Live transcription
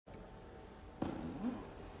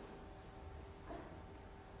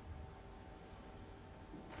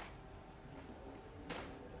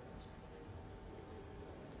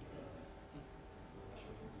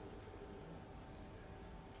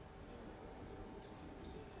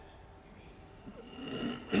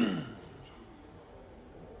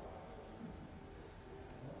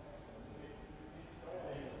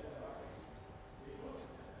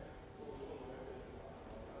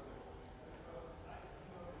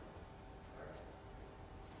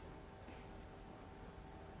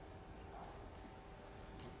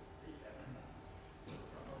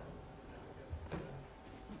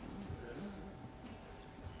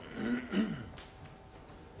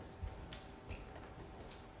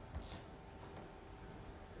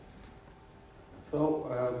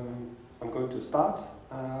I'm going to start.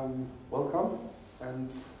 Welcome and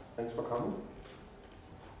thanks for coming.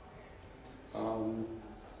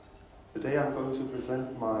 Today I'm going to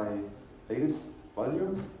present my latest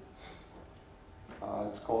volume.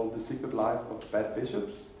 It's called The Secret Life of Bad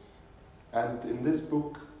Bishops. And in this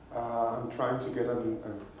book I'm trying to get a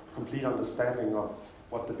complete understanding of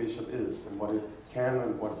what the bishop is and what it can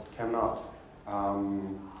and what it cannot.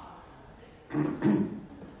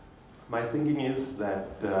 My thinking is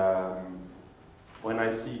that when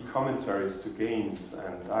I see commentaries to games,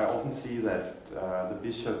 and I often see that the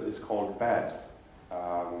bishop is called bad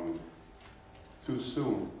too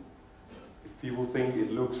soon. If people think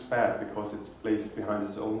it looks bad because it's placed behind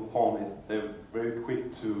its own pawn, they're very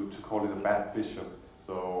quick to call it a bad bishop.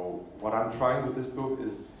 So what I'm trying with this book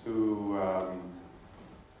is to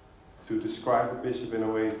describe the bishop in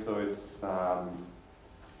a way so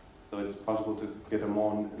it's possible to get a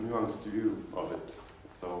more nuanced view of it.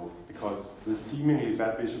 So, because the seemingly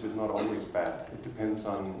bad bishop is not always bad. It depends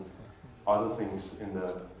on other things in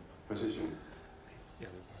the position.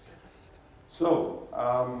 So,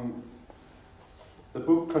 the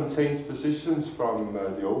book contains positions from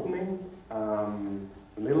the opening,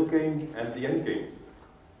 the middle game, and the end game.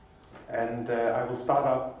 And I will start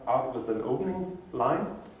out with an opening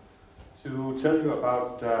line to tell you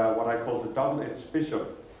about what I call the double-edged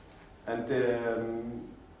bishop. And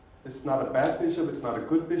it's not a bad bishop, it's not a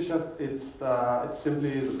good bishop, it's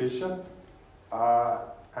simply the bishop.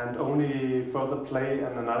 And only further play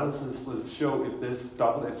and analysis will show if this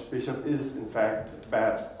double-edged bishop is in fact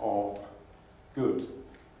bad or good.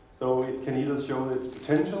 So it can either show its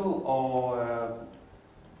potential or,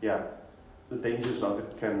 the dangers of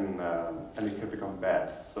it and it can become bad.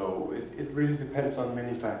 So it really depends on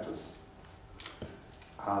many factors.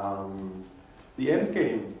 The end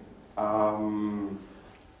game.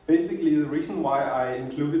 Basically, the reason why I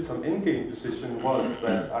included some endgame position was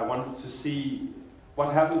that I wanted to see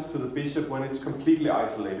what happens to the bishop when it's completely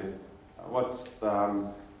isolated.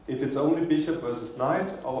 If it's only bishop versus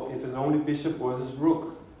knight, or if it's only bishop versus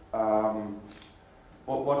rook.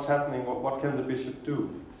 What's happening? What can the bishop do?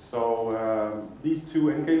 So these two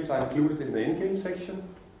endgames are included in the endgame section.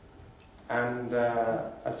 And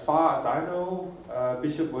as far as I know,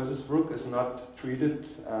 bishop versus rook is not treated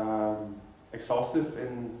exhaustive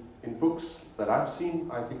in books that I've seen.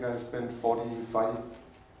 I think I spent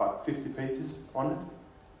 50 pages on it.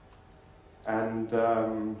 And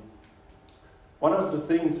one of the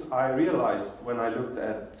things I realized when I looked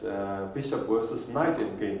at bishop versus knight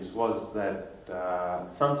in games was that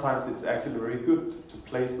sometimes it's actually very good to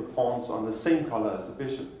place the pawns on the same color as the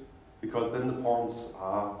bishop, because then the pawns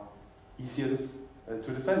are easier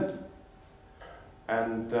to defend.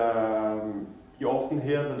 And you often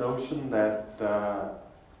hear the notion that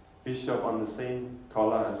bishop on the same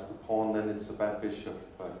color as the pawn, then it's a bad bishop.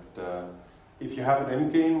 But if you have an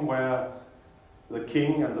endgame where the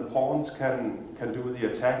king and the pawns can do the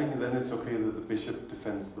attacking, then it's okay that the bishop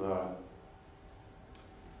defends the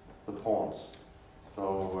pawns.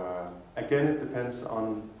 So again, it depends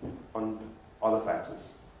on other factors.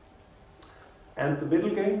 And the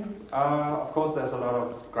middle game, of course, there's a lot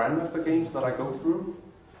of grandmaster games that I go through.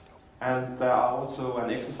 And there are also an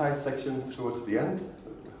exercise section towards the end,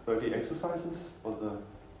 30 exercises for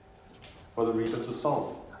the reader to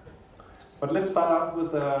solve. But let's start out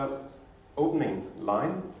with the opening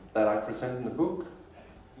line that I present in the book.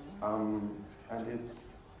 And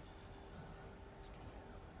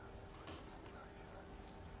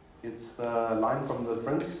it's the line from the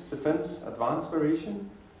French Defense Advanced variation.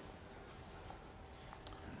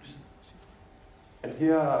 And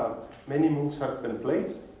here many moves have been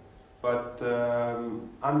played, but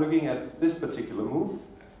I'm looking at this particular move,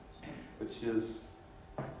 which is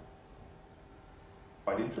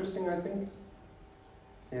quite interesting, I think.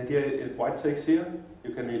 The idea, if white takes here,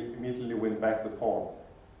 you can immediately win back the pawn,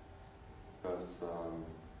 because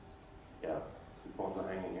the pawns are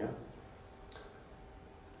hanging here.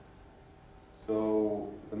 So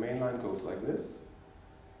the main line goes like this.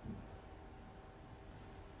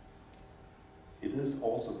 It is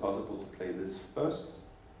also possible to play this first,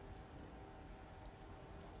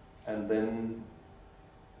 and then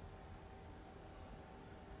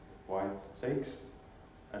white takes,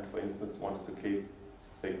 and for instance wants to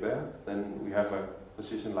take there, then we have a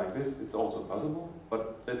position like this. It's also possible,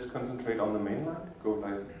 but let's concentrate on the main line. Goes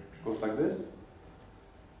like this,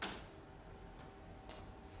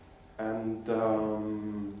 and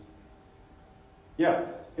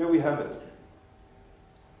here we have it.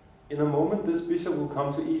 In a moment, this bishop will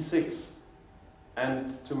come to e6,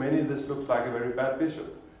 and to many this looks like a very bad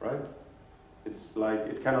bishop, right? It's like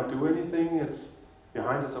it cannot do anything,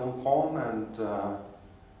 behind its own pawn, and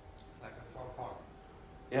It's like a strong pawn.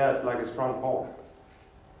 yeah, it's like a strong pawn.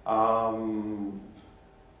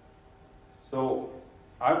 So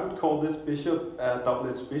I would call this bishop a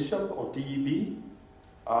double-edged bishop, or DEB,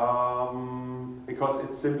 because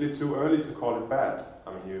it's simply too early to call it bad.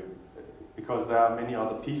 I mean, because there are many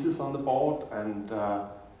other pieces on the board, and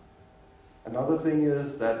another thing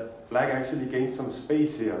is that black actually gained some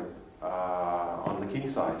space here on the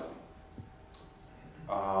king side.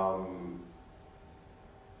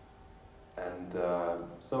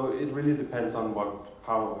 So it really depends on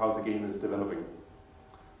how the game is developing.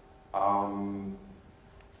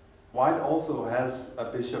 White also has a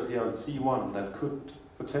bishop here on c1 that could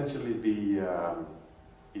potentially be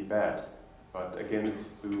bad, but again, it's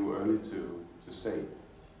too early to say.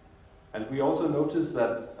 And we also notice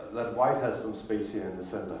that white has some space here in the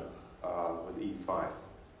center with e5.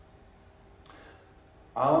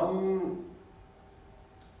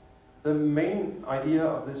 The main idea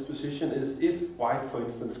of this position is if white, for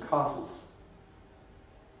instance, castles,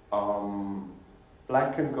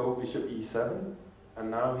 black can go bishop e7, and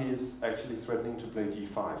now he is actually threatening to play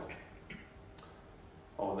g5.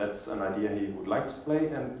 Oh, that's an idea he would like to play,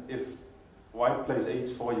 and if white plays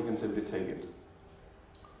h4, you can simply take it.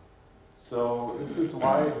 So this is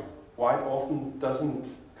why white often doesn't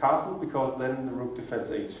castle, because then the rook defends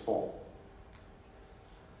h4.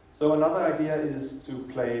 So another idea is to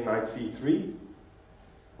play knight c3,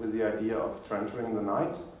 with the idea of transferring the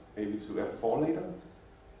knight, maybe to f4 later.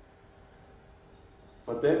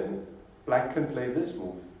 But then black can play this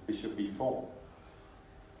move, bishop b4.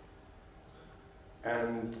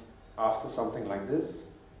 And after something like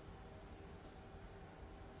this,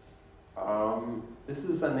 this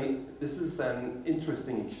is an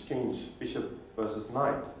interesting exchange, bishop versus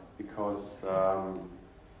knight, because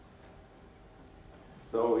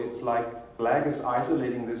so it's like black is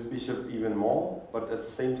isolating this bishop even more, but at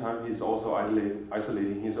the same time he's also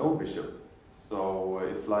isolating his own bishop. So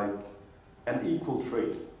it's like an equal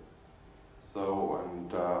trade. So,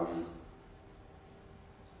 and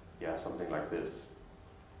yeah, something like this,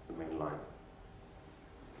 the main line.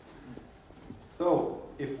 So,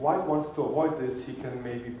 if white wants to avoid this, he can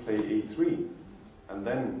maybe play a3, and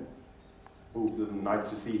then move the knight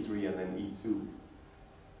to c3 and then e2.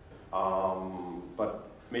 But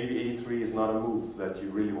maybe a3 is not a move that you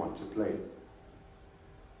really want to play.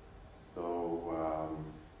 So,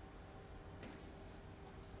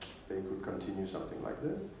 they could continue something like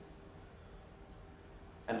this.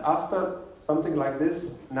 And after something like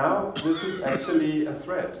this, now this is actually a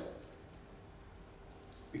threat.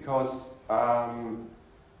 Because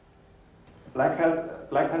black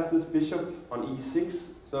has this bishop on e6,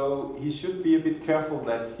 so he should be a bit careful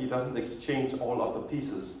that he doesn't exchange all of the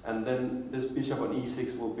pieces, and then this bishop on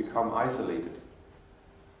e6 will become isolated.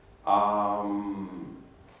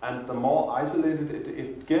 And the more isolated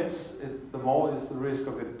it gets, the more is the risk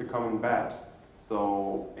of it becoming bad.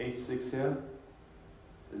 So h6 here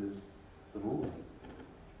is the move.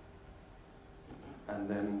 And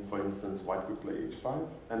then, for instance, white could play h5,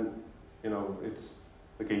 and you know,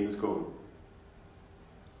 the game is going.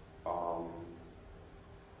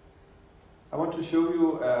 I want to show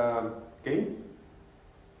you a game,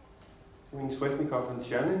 between Sveshnikov and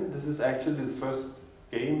Chernin. This is actually the first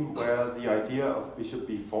game where the idea of bishop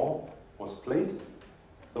b4 was played.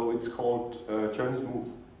 So it's called Chernin's move.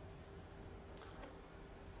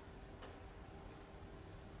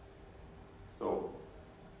 So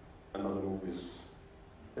another move is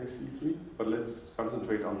take c3, but let's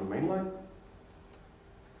concentrate on the main line.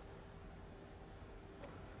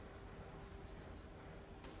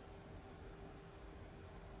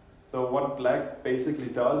 So what black basically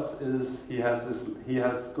does is he has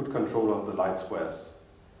good control of the light squares,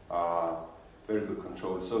 very good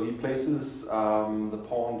control. So he places the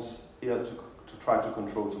pawns here to try to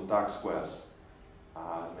control some dark squares.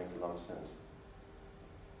 It makes a lot of sense.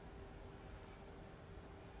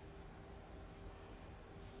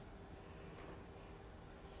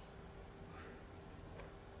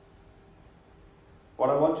 What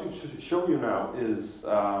I want to show you now is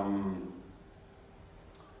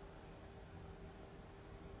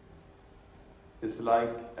it's like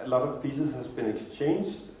a lot of pieces has been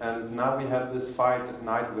exchanged, and now we have this fight,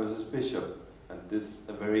 knight versus bishop. And this is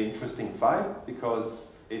a very interesting fight because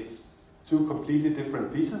it's two completely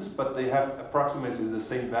different pieces, but they have approximately the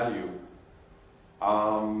same value.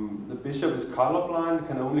 The bishop is colorblind,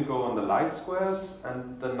 can only go on the light squares,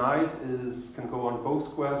 and the knight can go on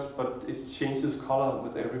both squares, but it changes color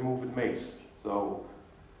with every move it makes. So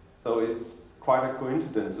it's quite a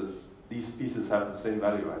coincidence. These pieces have the same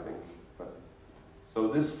value, I think. So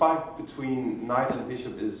this fight between knight and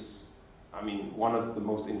bishop is, I mean, one of the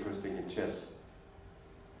most interesting in chess.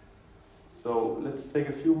 So let's take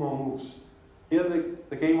a few more moves. Here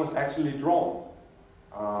the game was actually drawn.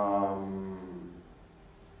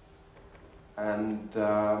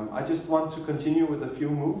 I just want to continue with a few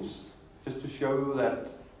moves, just to show you that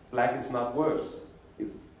black is not worse.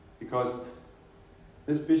 Because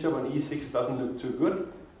this bishop on e6 doesn't look too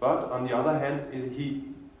good, but on the other hand,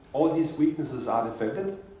 all his weaknesses are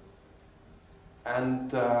defended,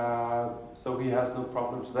 and so he has no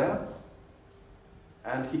problems there.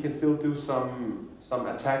 And he can still do some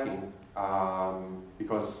attacking,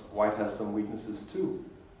 because white has some weaknesses too.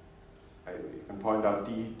 You can point out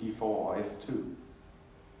d4 or f2.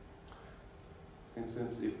 For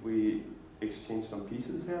instance, if we exchange some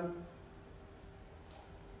pieces here,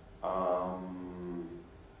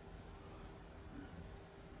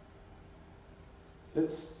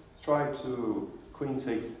 let's try to queen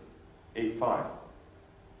takes a5,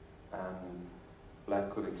 and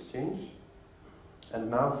black could exchange. And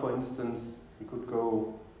now, for instance, he could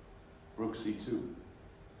go rook c2,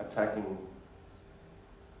 attacking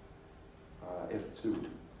f2.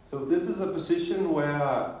 So this is a position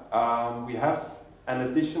where we have an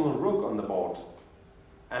additional rook on the board.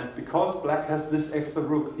 And because black has this extra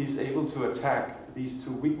rook, he's able to attack these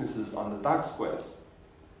two weaknesses on the dark squares.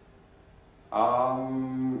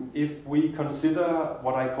 If we consider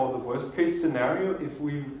what I call the worst case scenario, if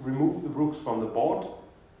we remove the rooks from the board,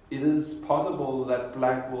 it is possible that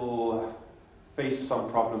black will face some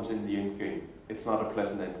problems in the endgame. It's not a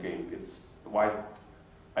pleasant endgame. It's white,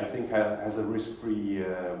 I think, has a risk-free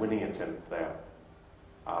winning attempt there.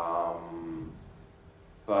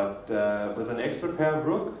 But with an extra pair of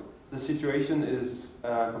rook, the situation is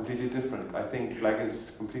completely different. I think black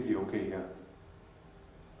is completely okay here.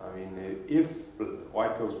 I mean, if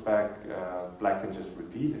white goes back, black can just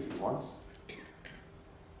repeat if he wants.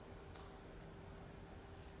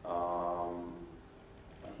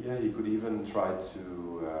 Here he could even try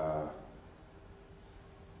to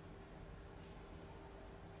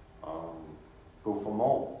go for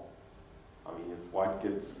more. I mean, if white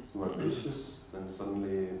gets too ambitious, then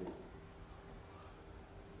suddenly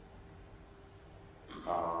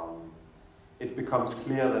it becomes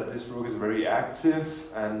clear that this rook is very active,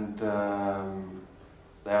 and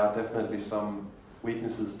there are definitely some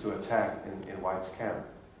weaknesses to attack in white's camp.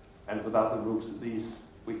 And without the rooks, these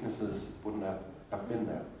weaknesses wouldn't have been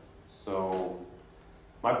there. So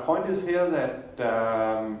my point is here that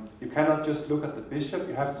you cannot just look at the bishop.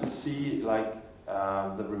 You have to see like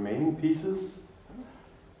the remaining pieces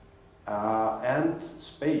and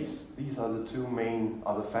space. These are the two main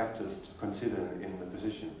other factors to consider in the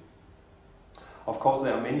position. Of course,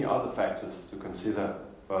 there are many other factors to consider,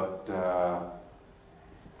 but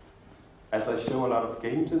as I show a lot of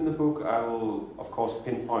games in the book, I will, of course,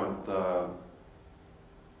 pinpoint the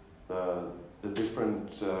different,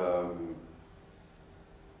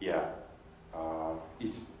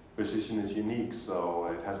 each position is unique, so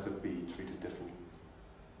it has to be treated differently.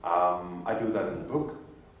 I do that in the book.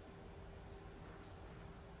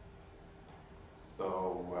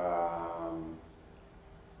 So,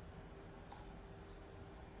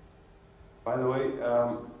 by the way,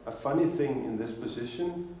 a funny thing in this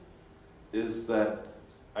position is that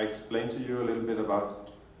I explained to you a little bit about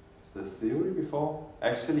the theory before.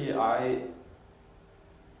 Actually, I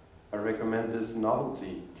recommend this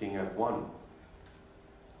novelty, King F1,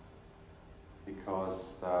 because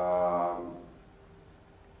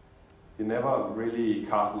you never really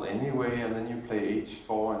castle anyway, and then you play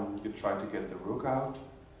h4 and you try to get the rook out,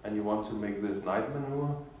 and you want to make this knight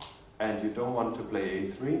maneuver, and you don't want to play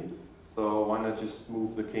a3, so why not just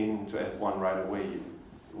move the king to f1 right away?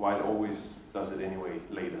 White always does it anyway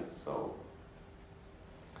later, so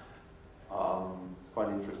it's quite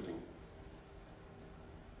interesting.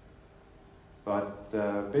 But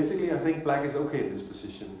basically, I think black is okay in this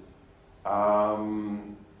position.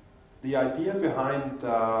 The idea behind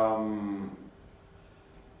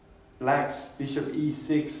black's bishop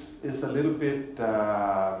e6 is a little bit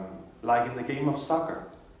like in the game of soccer.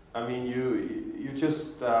 I mean, you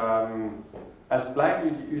just as black,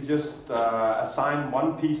 you just assign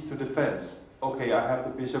one piece to defense. Okay, I have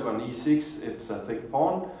the bishop on e6, it's a thick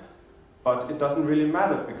pawn, but it doesn't really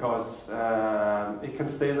matter because it can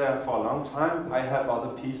stay there for a long time. I have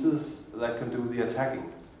other pieces that can do the attacking.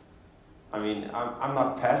 I mean, I'm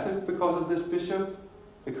not passive because of this bishop,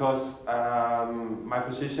 because my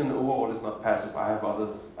position overall is not passive. I have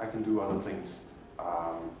others, I can do other things.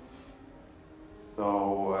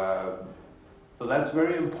 So that's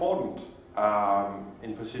very important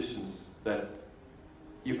in positions, that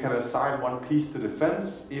you can assign one piece to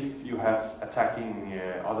defense if you have attacking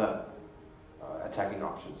other attacking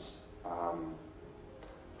options.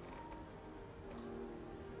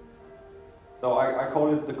 So I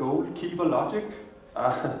call it the goalkeeper logic.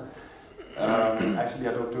 Actually,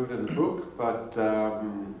 I don't do it in the book, but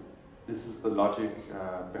this is the logic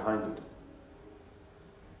behind it.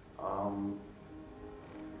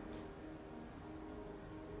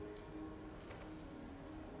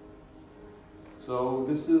 So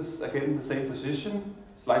this is again the same position,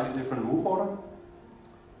 slightly different move order.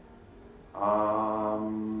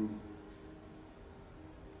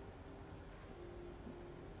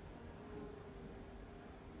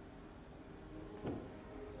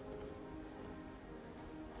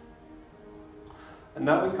 And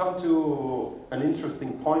now we come to an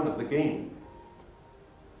interesting point of the game.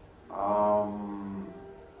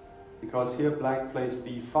 Because here black plays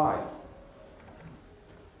b5.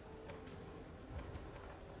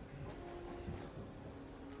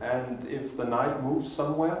 And if the knight moves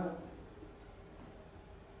somewhere,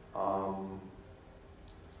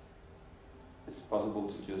 it's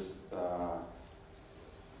possible to just,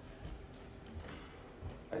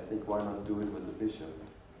 I think why not do it with the bishop?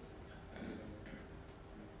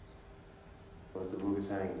 Because the rook is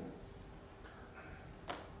hanging.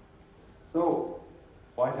 So,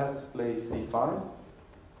 white has to play c5,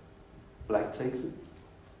 black takes it,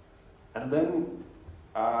 and then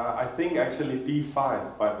I think actually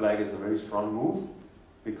b5 by black is a very strong move,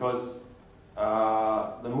 because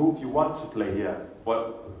the move you want to play here,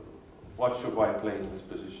 what should white play in this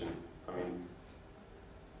position? I mean,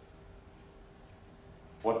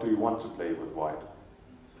 what do you want to play with white?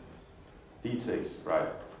 D takes, right.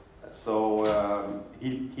 So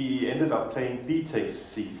he ended up playing b takes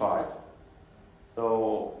c5.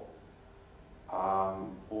 So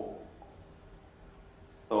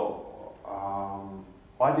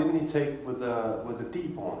why didn't he take with the d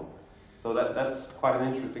pawn? So that's quite an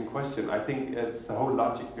interesting question. I think it's the whole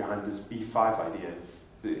logic behind this b5 idea.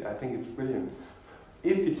 I think it's brilliant.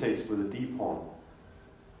 If he takes with the d pawn,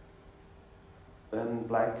 then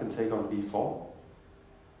black can take on b4.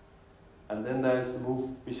 And then there's the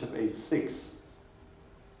move bishop h6,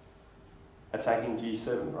 attacking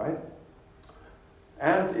g7, right?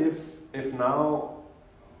 And if now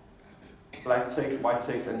black takes, white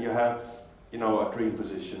takes, and you have, you know, a dream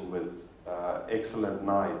position with excellent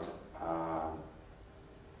knight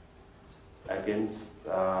against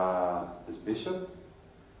this bishop,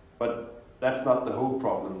 but that's not the whole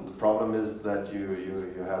problem. The problem is that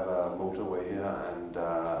you have a motorway here, and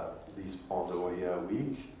these pawns over here are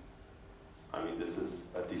weak. I mean, this is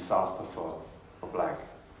a disaster for black,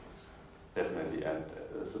 definitely, and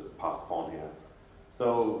there's a passed pawn here.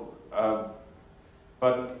 So,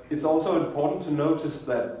 but it's also important to notice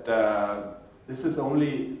that this is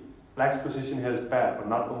only, black's position here is bad, but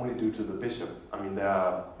not only due to the bishop. I mean, there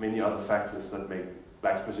are many other factors that make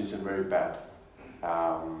black's position very bad.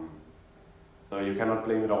 So you cannot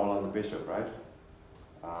blame it all on the bishop, right?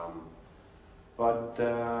 But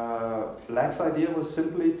black's idea was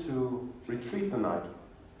simply to retreat the knight.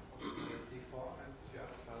 d4, and you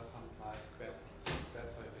have some nice squares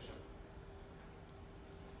for your bishop.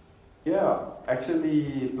 Yeah,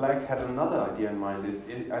 actually black had another idea in mind.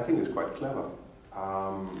 I think it's quite clever.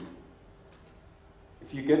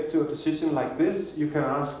 If you get to a position like this, you can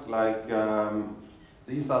ask, like,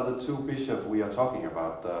 these are the two bishops we are talking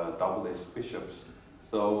about, the double-ace bishops.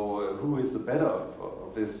 So who is the better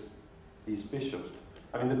of these bishops?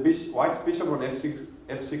 I mean, the white's bishop on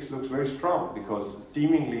f6 looks very strong, because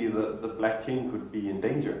seemingly the black king could be in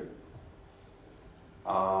danger.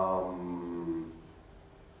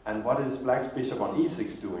 And what is black's bishop on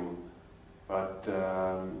e6 doing? But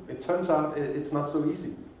it turns out it's not so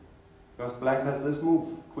easy, because black has this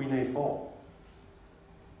move, queen a4.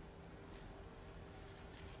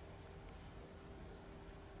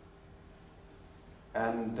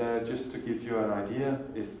 And just to give you an idea,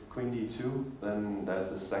 if queen d2, then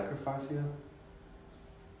there's a sacrifice here,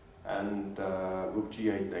 and rook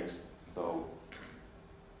g8 next. So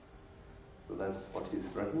that's what he's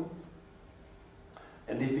threatening.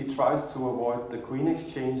 And if he tries to avoid the queen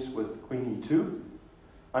exchange with queen e2,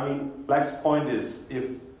 I mean, black's point is,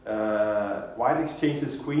 if white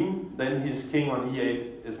exchanges queen, then his king on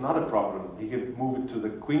e8 is not a problem. He can move it to the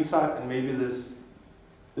queen side, and maybe this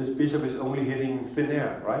bishop is only hitting thin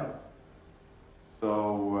air, right?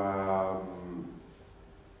 So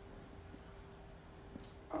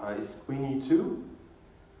it's queen e2,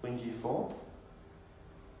 queen g4,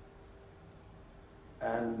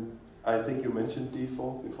 and I think you mentioned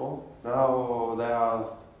d4 before. Now there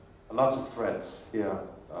are lots of threats here.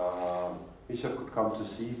 bishop could come to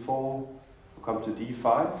c4, could come to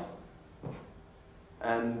d5,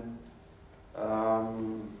 and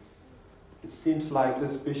it seems like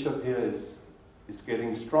this bishop here is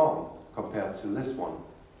getting strong compared to this one.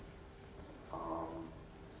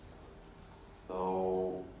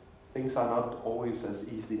 So things are not always as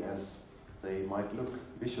easy as they might look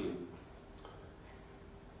visually.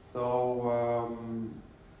 So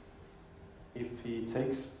if he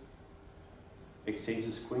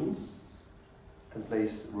exchanges queens and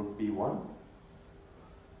plays rook b1,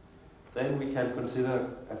 then we can consider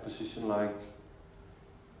a position like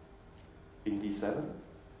king d7,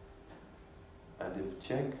 and if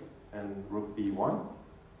check and rook b1,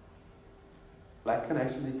 black can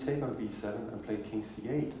actually take on b7 and play king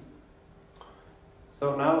c8.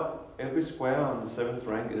 So now every square on the 7th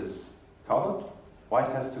rank is covered. White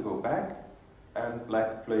has to go back, and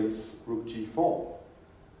black plays rook g4.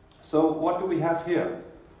 So what do we have here?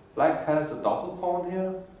 Black has a double pawn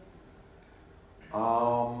here,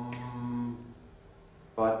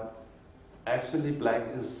 but actually black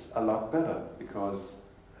is a lot better because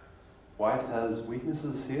white has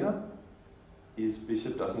weaknesses here. His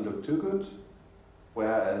bishop doesn't look too good,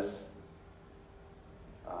 whereas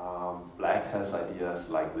black has ideas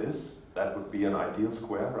like this. That would be an ideal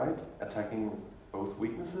square, right? Attacking both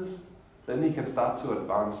weaknesses. Then he can start to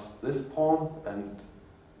advance this pawn and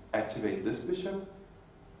activate this bishop.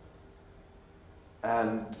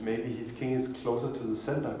 And maybe his king is closer to the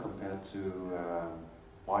center compared to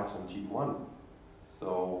white on g1.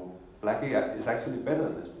 So black is actually better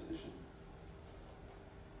in this position.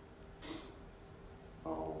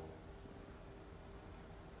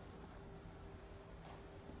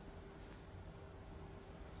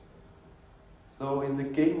 So in the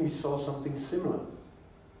game we saw something similar.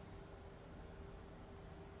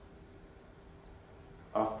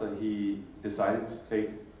 After he decided to take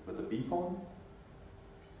with the b pawn,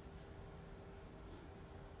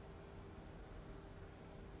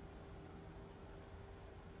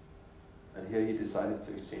 and here he decided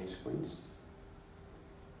to exchange queens.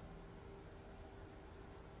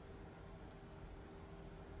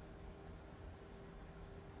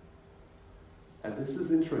 And this is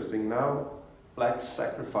interesting. Now black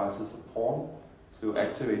sacrifices a pawn to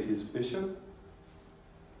activate his bishop.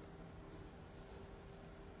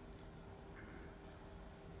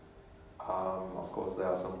 Of course, there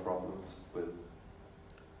are some problems with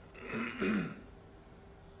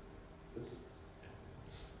this.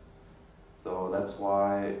 So that's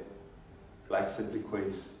why black simply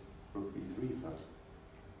plays rook b3 first.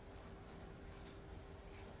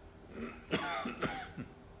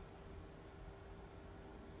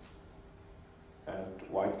 And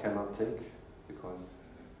white cannot take because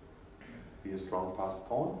he is strong passed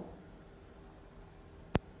pawn.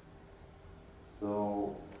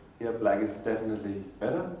 So here black is definitely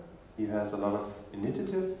better. He has a lot of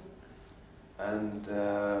initiative, and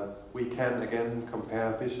we can again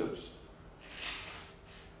compare bishops.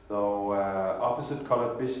 So opposite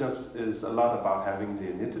colored bishops is a lot about having the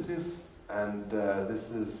initiative, and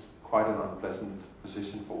this is quite an unpleasant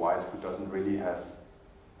position for white, who doesn't really have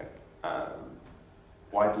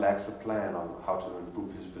white lacks a plan on how to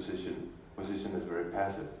improve his position. Position is very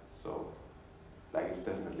passive, so black is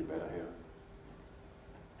definitely better here.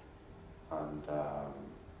 And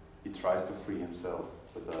he tries to free himself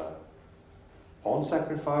with a pawn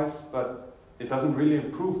sacrifice, but it doesn't really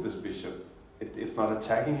improve this bishop. It's not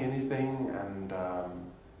attacking anything, and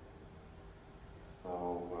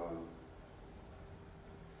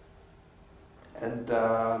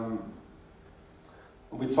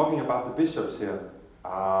we're talking about the bishops here.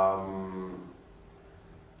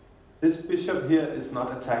 This bishop here is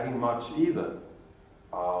not attacking much either.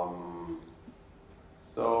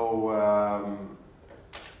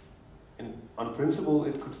 On principle,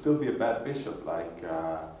 it could still be a bad bishop. Like,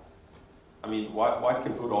 I mean, white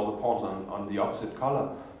can put all the pawns on the opposite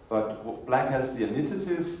color, but black has the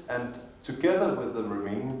initiative, and together with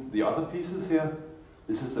the other pieces here,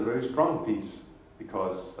 this is a very strong piece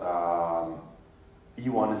because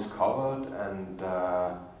e1 is covered, and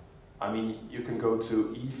I mean, you can go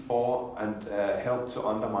to e4 and help to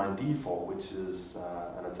undermine d4, which is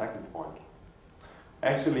an attacking point.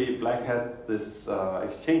 Actually, black had this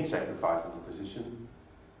exchange sacrifice in the position,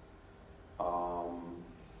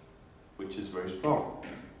 which is very strong.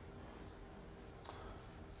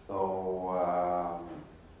 So,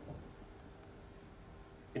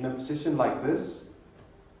 in a position like this,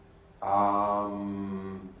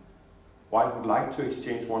 white would like to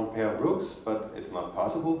exchange one pair of rooks, but it's not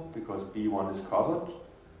possible because b1 is covered.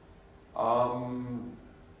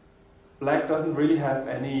 black doesn't really have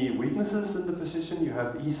any weaknesses in the position. You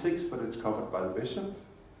have e6, but it's covered by the bishop.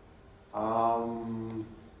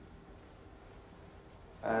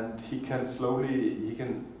 And he can slowly,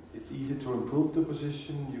 it's easy to improve the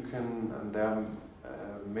position. You can, and there are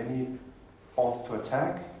many pawns to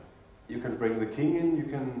attack. You can bring the king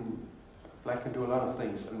in, black can do a lot of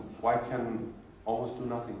things, and white can almost do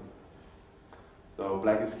nothing. So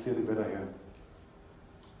black is clearly better here.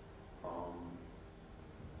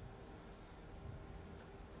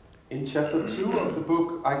 In chapter 2 of the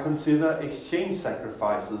book, I consider exchange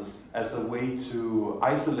sacrifices as a way to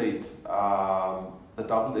isolate the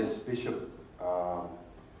double S bishop.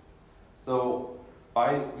 So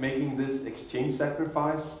by making this exchange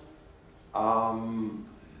sacrifice,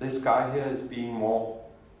 this guy here is being more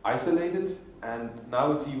isolated, and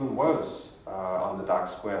now it's even worse on the dark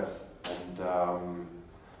squares. And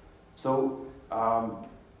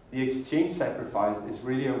the exchange sacrifice is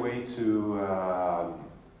really a way to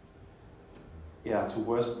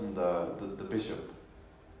worsen the bishop.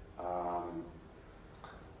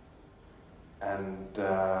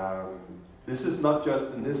 This is not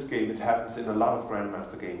just in this game, it happens in a lot of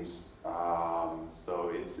Grandmaster games.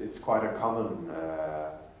 So it's quite a common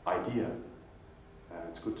idea.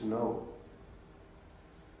 It's good to know.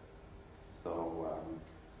 So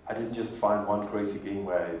I didn't just find one crazy game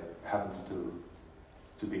where it happens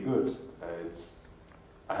to be good.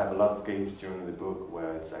 I have a lot of games during the book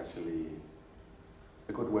where it's actually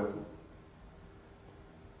a good weapon.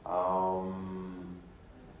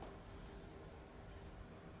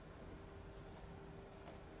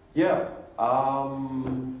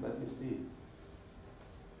 Let me see.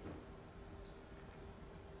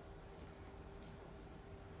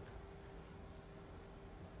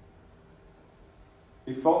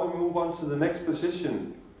 Before we move on to the next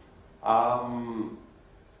position, I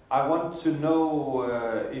want to know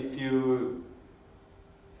if you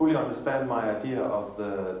fully understand my idea of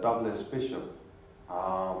the double S bishop.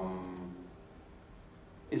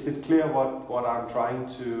 Is it clear what I'm trying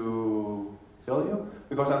to tell you?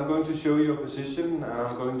 Because I'm going to show you a position and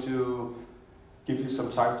I'm going to give you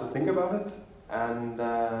some time to think about it, and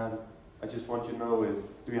I just want you to know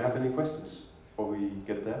do you have any questions before we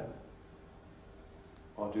get there?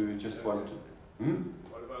 Or do you just want to...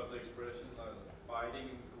 What about the expression like biting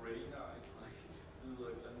in grey knight, like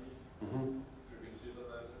mm-hmm. Do you consider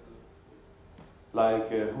that? Like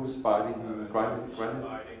who's biting granite?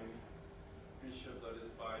 Biting bishop that is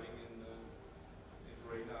biting in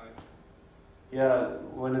grey knight. Yeah,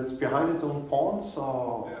 when it's behind its own pawns,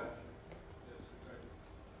 or... Yeah. Yes,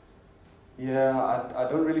 exactly. Yeah, I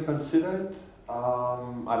don't really consider it.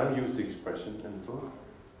 I don't use the expression in the book,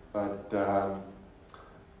 but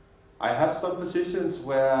I have some positions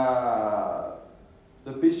where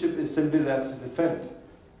the bishop is simply there to defend,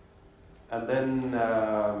 and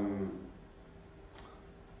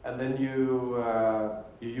then you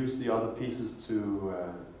use the other pieces to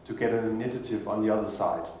get an initiative on the other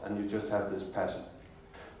side, and you just have this passion,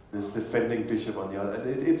 this defending bishop on the other.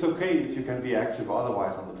 And it's okay if you can be active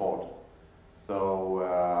otherwise on the board. So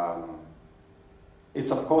it's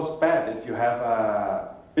of course bad if you have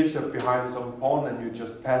a bishop behind his own pawn and you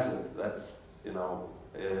just pass it. That's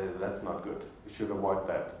that's not good. You should avoid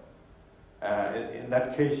that. In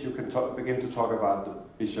that case, you can begin to talk about the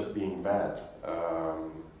bishop being bad,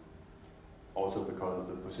 also because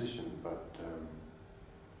of the position. But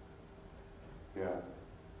yeah.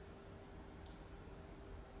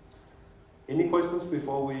 Any questions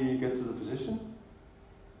before we get to the position?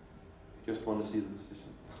 You just want to see the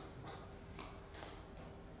position.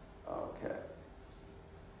 Okay.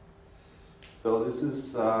 So this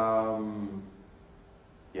is,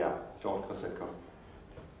 short Prosecco.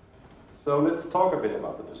 So let's talk a bit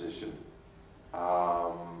about the position.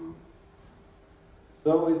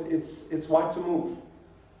 So it's white to move.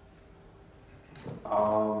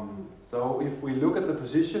 So if we look at the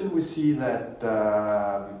position, we see that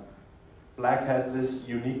black has this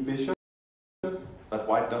unique bishop that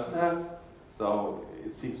white doesn't have. So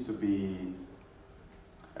it seems to be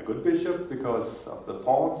a good bishop because of the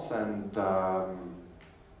pawns, and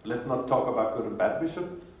let's not talk about good and bad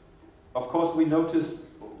bishop. Of course, we noticed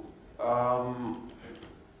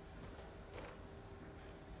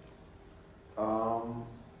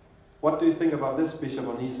what do you think about this bishop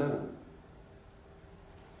on e7?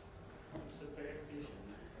 It's a bad bishop.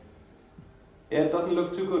 Yeah, it doesn't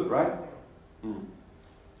look too good, right?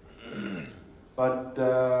 But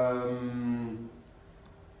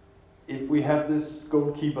if we have this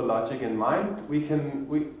goalkeeper logic in mind, we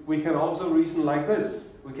can also reason like this.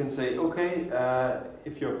 We can say, okay,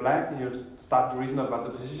 if you're black and you're start to reason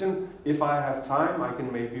about the position. If I have time, I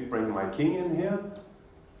can maybe bring my king in here,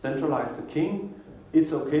 centralize the king.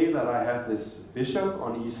 It's okay that I have this bishop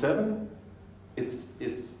on e7. It's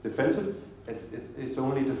defensive. It's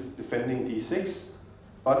only defending d6.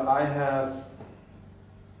 But I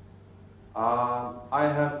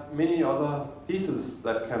have many other pieces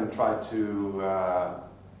that can try to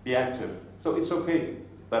be active. So it's okay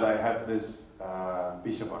that I have this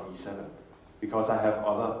bishop on e7 because I have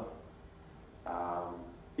other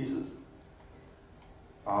pieces.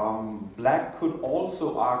 Black could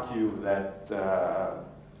also argue that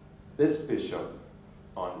this bishop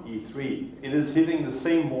on e3, it is hitting the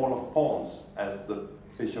same wall of pawns as the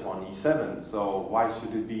bishop on e7, so why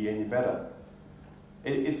should it be any better?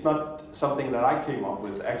 It's not something that I came up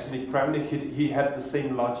with. Actually, Kramnik, he had the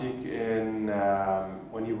same logic in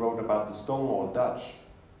when he wrote about the stonewall Dutch,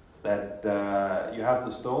 that you have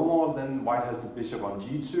the stonewall, then white has the bishop on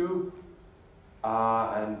g2,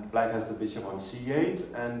 and black has the bishop on c8,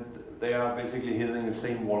 and they are basically hitting the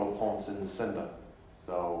same wall of pawns in the center.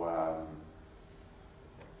 So,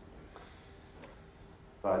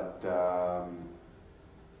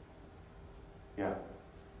 yeah.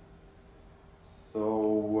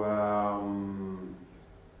 So,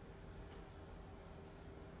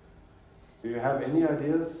 do you have any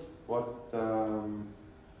ideas what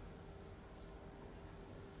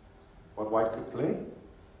white could play?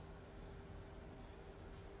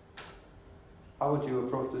 How would you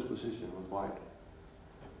approach this position with white?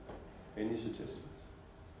 Any suggestions?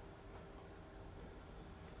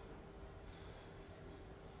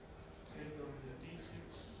 Take on the d6.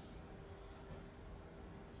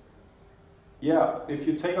 Yeah, if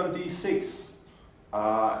you take on d6,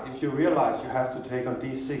 if you realize you have to take on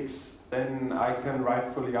d6, then I can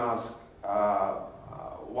rightfully ask,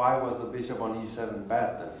 why was the bishop on e7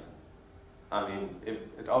 bad then? I mean,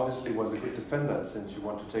 it obviously was a good defender since you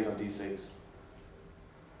want to take on d6.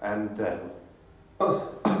 And,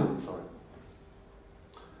 sorry.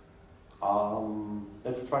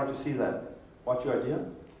 Let's try to see that. What's your idea?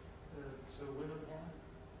 So win a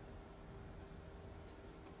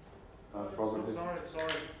pawn. Probably. Sorry. I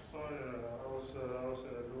was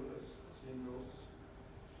seeing those.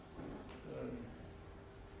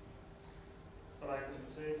 But I can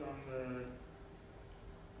take on the. I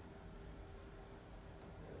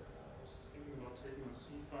was thinking about taking on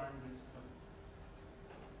c5 next time.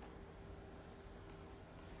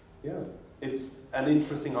 Yeah, it's an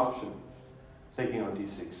interesting option, taking on d6.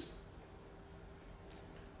 Maybe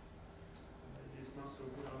it's not so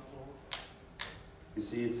good after all. You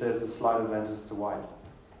see, it says a slight advantage to white.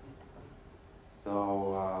 So,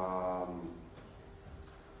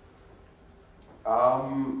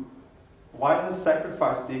 white has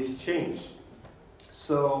sacrificed the exchange.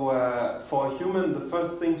 So, for a human, the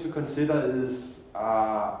first thing to consider is,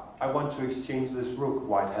 I want to exchange this rook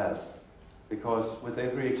white has. Because with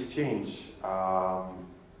every exchange,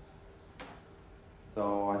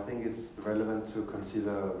 so I think it's relevant to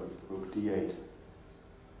consider rook d8.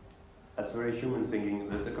 That's very human thinking,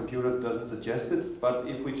 that the computer doesn't suggest it, but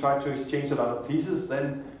if we try to exchange a lot of pieces,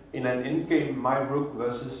 then in an endgame, my rook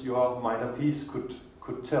versus your minor piece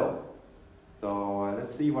could tell. So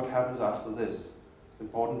let's see what happens after this. It's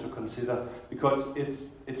important to consider, because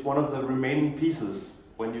it's one of the remaining pieces.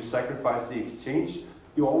 When you sacrifice the exchange,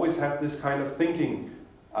 you always have this kind of thinking.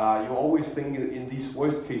 You always think in these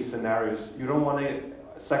worst case scenarios. You don't want to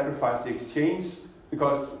sacrifice the exchange,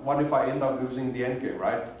 because what if I end up losing the endgame,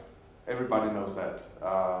 right? Everybody knows that.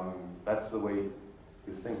 That's the way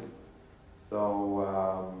you think. So,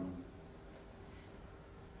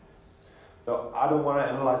 so I don't want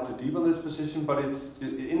to analyze too deep on this position, but it's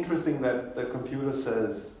interesting that the computer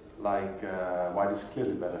says, like, white is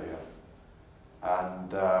clearly better here.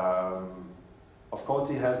 And of course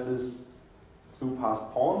he has this two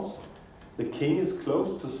passed pawns. The king is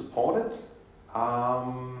close to support it.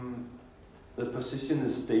 The position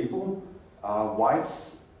is stable.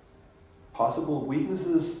 White's possible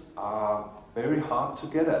weaknesses are very hard to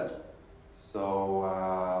get at. So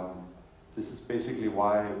this is basically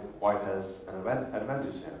why white has an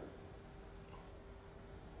advantage here.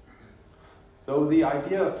 So the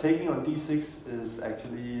idea of taking on d6 is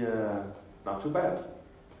actually not too bad.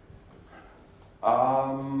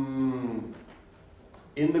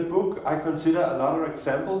 In the book, I consider a lot of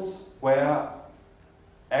examples where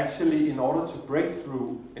actually in order to break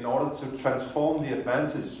through, in order to transform the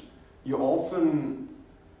advantage, you often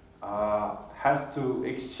have to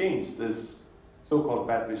exchange this so-called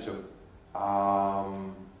bad bishop.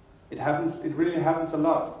 It really happens a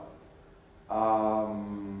lot.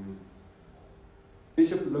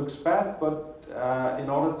 Bishop looks bad, but in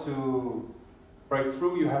order to break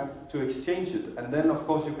through, you have to exchange it. And then, of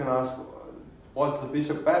course, you can ask, was the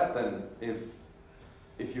bishop bad then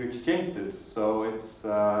if you exchanged it? So it's,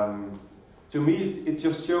 to me, it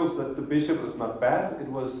just shows that the bishop was not bad. It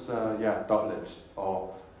was, yeah, double-edged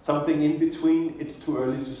or something in between. It's too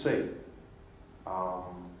early to say.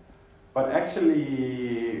 But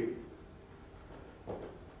actually,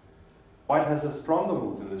 White has a stronger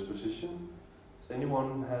move in this position. Does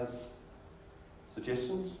anyone has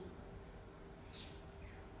suggestions?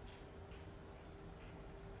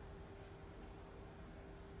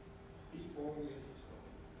 B4 maybe.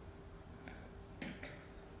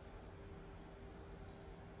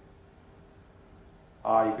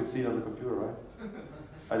 You could see it on the computer, right?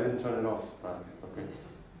 I didn't turn it off. Right, okay.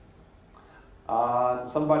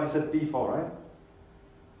 Somebody said B4, right?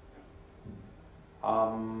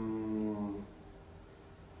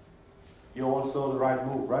 You all saw the right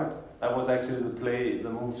move, right? That was actually the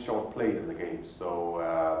move Short played in the game. So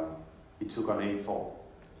he took on A4.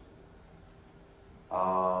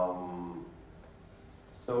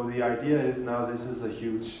 So the idea is now this is a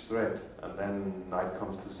huge threat, and then knight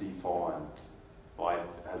comes to C4 and White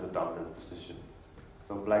has a dominant position.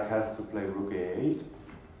 So Black has to play Rook A8,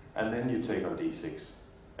 and then you take on D6,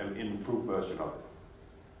 an improved version of it.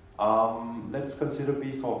 Let's consider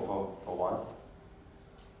B4 for a while.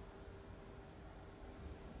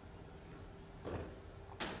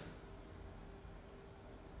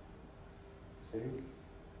 Okay.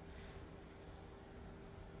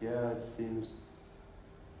 Yeah, it seems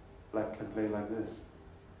Black can play like this.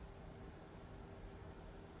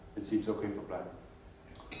 It seems okay for Black.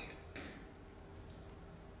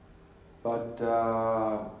 But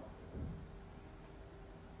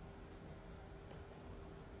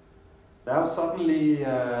now suddenly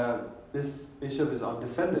this bishop is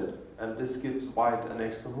undefended, and this gives White an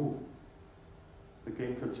extra move. The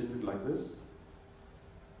game continued like this.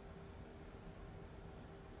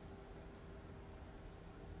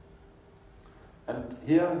 And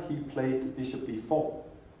here he played bishop b4.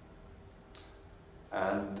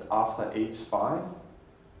 And after h5,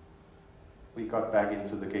 we got back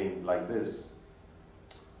into the game like this.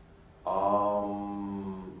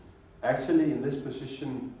 Actually, in this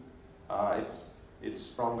position,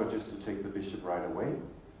 it's stronger just to take the bishop right away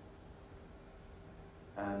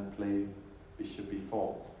and play bishop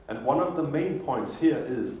b4. And one of the main points here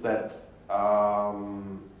is that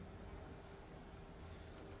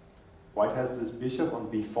White has this bishop on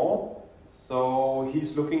b4, so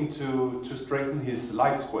he's looking to strengthen his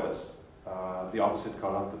light squares, the opposite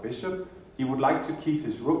color of the bishop. He would like to keep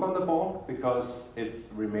his rook on the board because its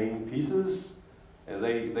remaining pieces,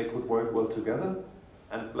 they could work well together.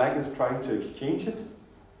 And Black is trying to exchange it,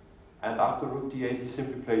 and after rook d8 he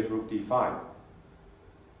simply plays rook d5.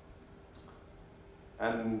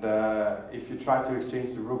 And if you try to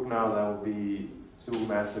exchange the rook now, there will be two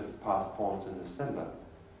massive passed pawns in the center.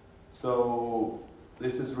 So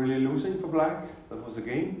this is really losing for Black. That was a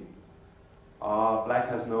game. Black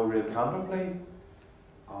has no real counterplay.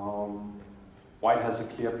 White has a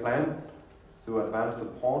clear plan to advance the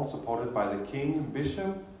pawn supported by the king and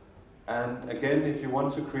bishop. And again, if you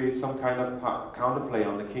want to create some kind of counterplay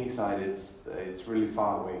on the king side, it's really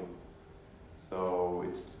far away. So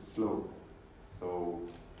it's slow. So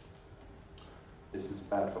this is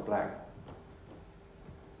bad for Black.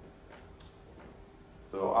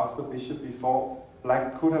 So after bishop b4,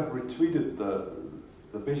 Black could have retreated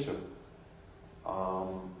the bishop.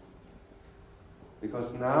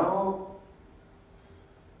 Because now,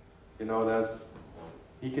 you know,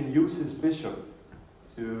 he can use his bishop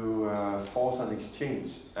to force an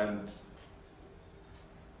exchange. And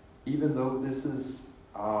even though this is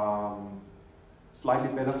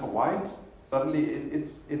slightly better for White, suddenly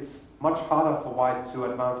it's much harder for White to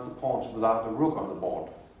advance the pawns without the rook on the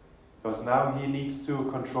board. Because now he needs to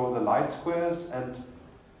control the light squares, and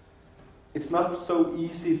it's not so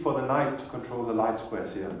easy for the knight to control the light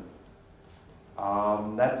squares here.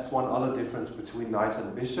 That's one other difference between knight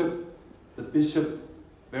and bishop. The bishop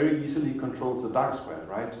very easily controls the dark square,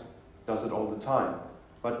 right? Does it all the time.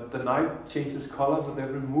 But the knight changes color with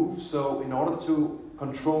every move, so in order to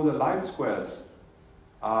control the light squares,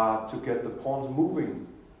 to get the pawns moving,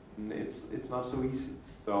 it's not so easy.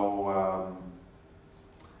 So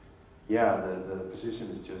yeah, the position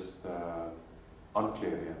is just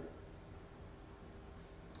unclear here.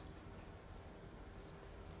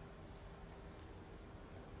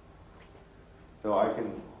 So I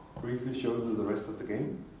can briefly show you the rest of the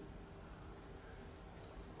game.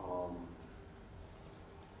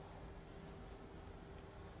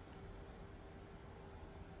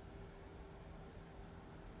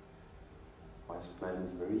 White's plan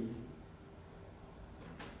is very easy.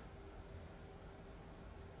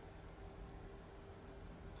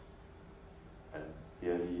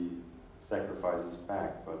 sacrifices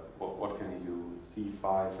back, but what can he do?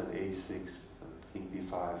 C5 and A6 and King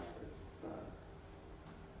B5.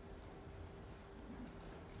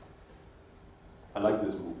 I like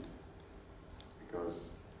this move because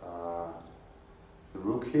the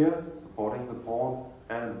rook here supporting the pawn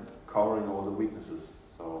and covering all the weaknesses,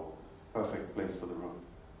 so it's a perfect place for the rook.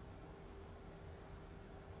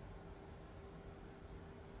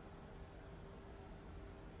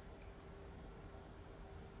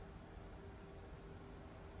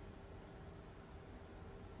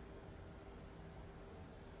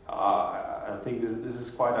 I think this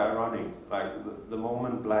is quite ironic. Like the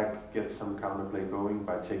moment black gets some counterplay going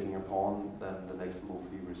by taking a pawn, then the next move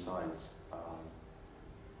he resigns.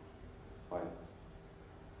 Right.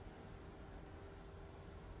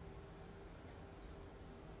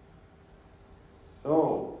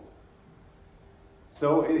 So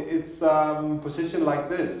it's position like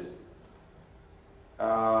this.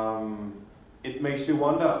 It makes you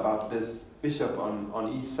wonder about this bishop on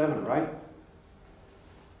e7, right?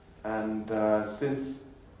 And since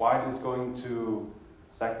white is going to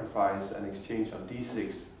sacrifice and exchange on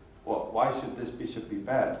d6, well, why should this bishop be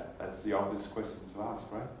bad? That's the obvious question to ask,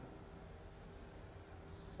 right?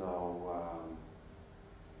 So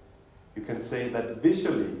you can say that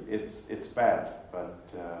visually it's bad, but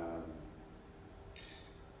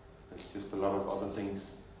there's just a lot of other things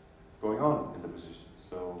going on in the position.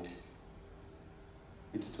 So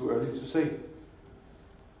it's too early to say.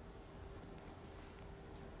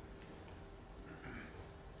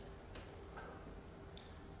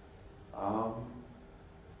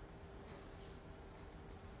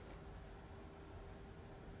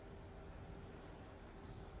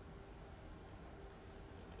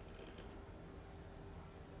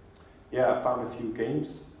 Yeah, I found a few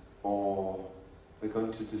games, or we're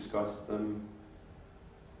going to discuss them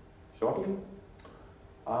shortly.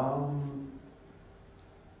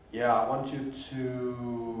 Yeah, I want you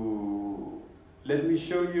to let me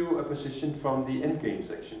show you a position from the endgame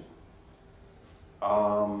section.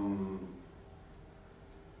 I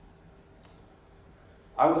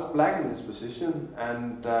was black in this position,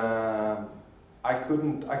 and I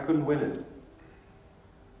couldn't win it.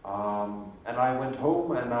 And I went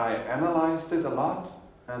home and I analyzed it a lot,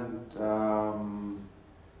 and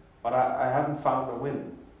but I haven't found a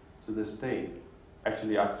win to this day.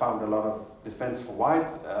 Actually, I found a lot of defense for white.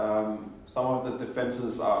 Some of the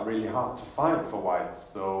defenses are really hard to find for white.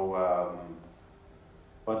 So,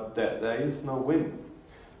 but there is no win.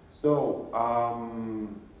 So.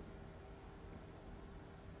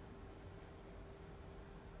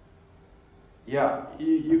 Yeah,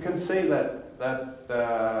 you can say that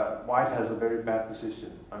white has a very bad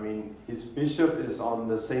position. I mean, his bishop is on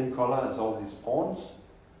the same color as all his pawns.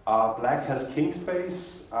 Black has king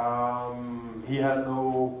space. He has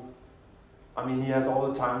no. I mean, he has all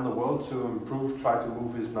the time in the world to improve, try to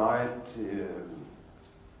move his knight.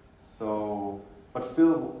 So, but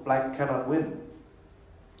still, black cannot win.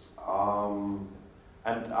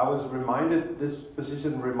 And I was reminded. This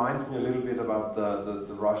position reminds me a little bit about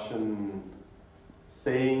the Russian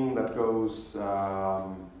saying that goes,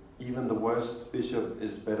 even the worst bishop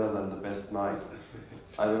is better than the best knight.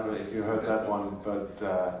 I don't know if you heard that one, but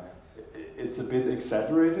it's a bit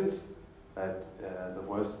exaggerated that the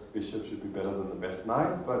worst bishop should be better than the best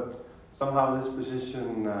knight, but somehow this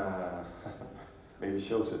position maybe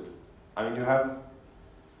shows it. I mean, you have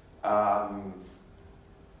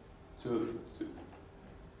to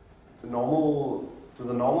the normal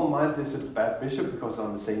mind, this is a bad bishop because they're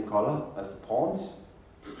on the same color as the pawns.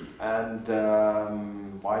 And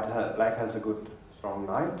black has a good strong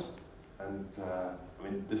knight, and I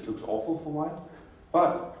mean this looks awful for white,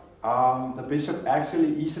 but the bishop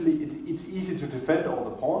actually it's easy to defend all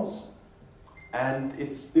the pawns, and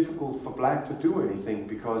it's difficult for black to do anything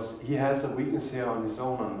because he has a weakness here on his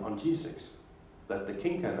own on g6 that the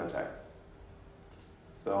king can attack.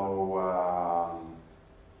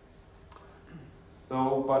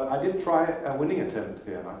 But I did try a winning attempt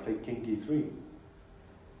here. I played king d3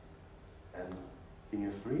 and king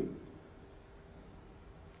f3,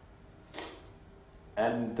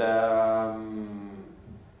 and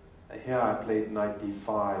here I played knight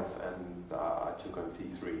d5 and I took on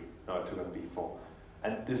c3. No, I took on b4,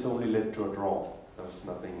 and this only led to a draw. There was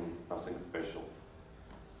nothing special.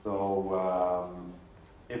 So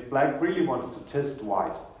if black really wants to test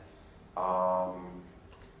white,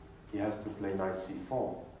 he has to play knight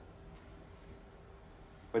c4.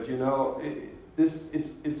 But you know,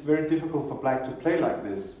 it's very difficult for black to play like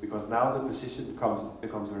this because now the position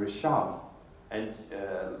becomes very sharp. And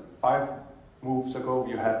 5 moves ago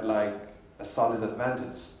you had like a solid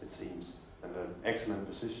advantage, it seems, and an excellent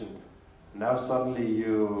position. Now suddenly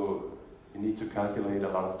you need to calculate a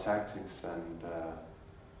lot of tactics and a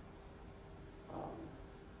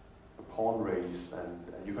pawn race, and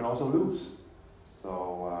you can also lose.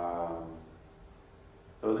 So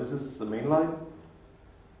so this is the main line.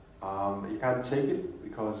 You can't take it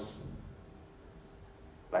because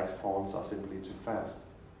black's pawns are simply too fast.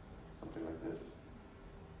 Something like this.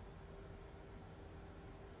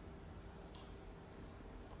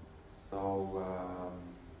 So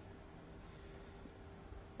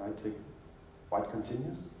knight take, white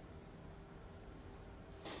continues.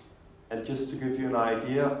 And just to give you an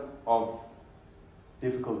idea of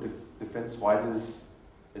difficult defense white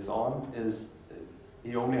is on, is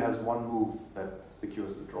he only has one move that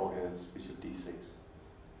secures the draw here, it's bishop d6.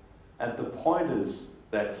 And the point is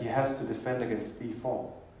that he has to defend against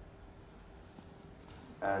d4.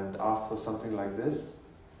 And after something like this,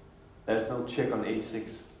 there's no check on a6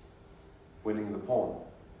 winning the pawn.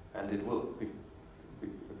 And it will be,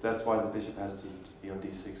 that's why the bishop has to be on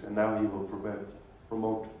d6. And now he will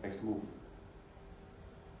promote next move.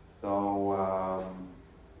 So,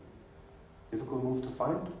 difficult move to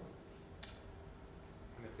find.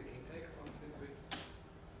 And if the king takes on c3?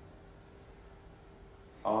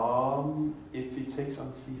 If he takes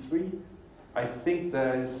on c3, I think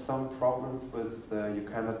there is some problems with you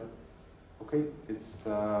cannot. Okay, it's.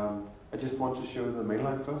 I just want to show you the main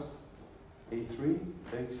line first. a3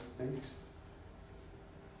 takes,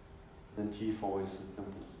 then g4 is the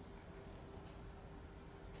simplest.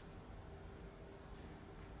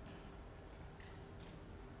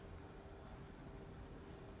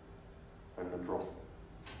 And the draw.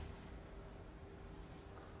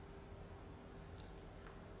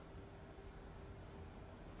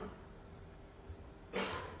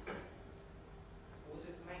 Would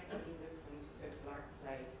it make any difference if black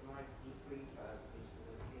played knight e3 first instead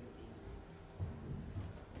of king d3?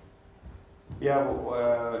 Yeah,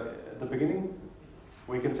 well, at the beginning,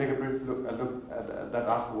 we can take a brief look at that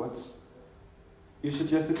afterwards. You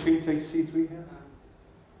suggested king takes c3 here?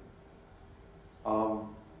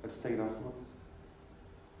 Let's take it afterwards.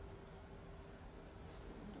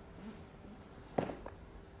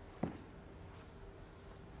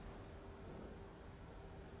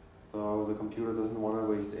 So the computer doesn't want to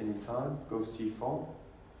waste any time, goes g4.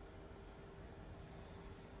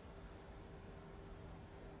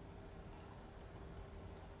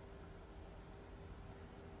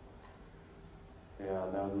 Yeah,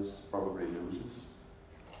 now this probably loses.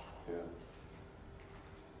 Yeah.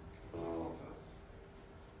 So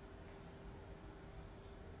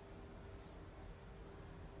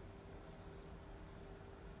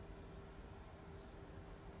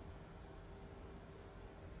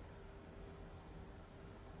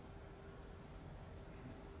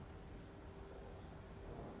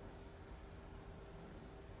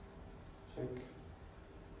check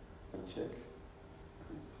and check.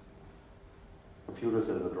 Computer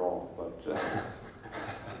says a draw, but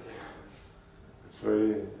it's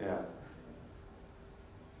very, yeah.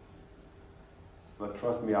 But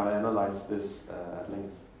trust me, I analyzed this at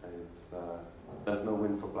length. There's no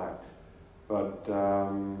win for black. But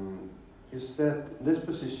you said in this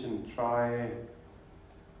position, try.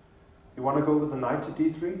 You want to go with the knight to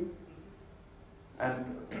d3, and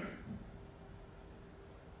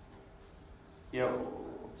yeah. To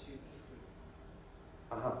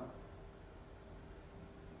e3.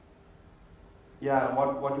 Yeah, and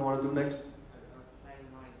what do you want to do next? Play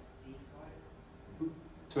knight d5.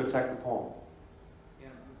 To attack the pawn. Yeah,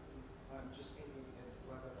 I'm just thinking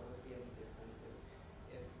whether there would be any difference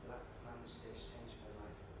if black managed to exchange her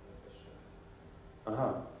knight for the bishop.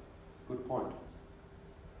 Good point.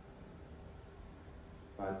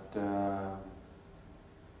 But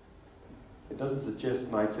it doesn't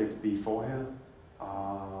suggest knight takes b4 here.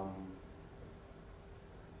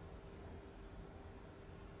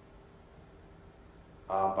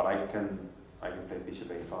 But I can play bishop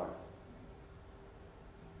a5.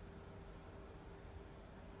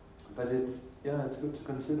 But it's good to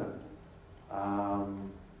consider. I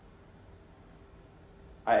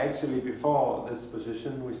actually, before this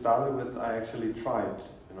position we started with, I actually tried,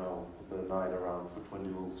 the knight around for 20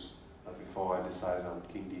 moves before I decided on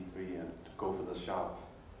king d3 and to go for the sharp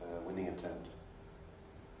winning attempt.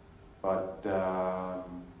 But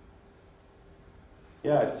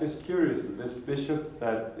yeah, it's just curious that this bishop,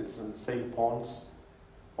 that it's on the same pawns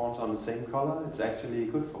on the same color, it's actually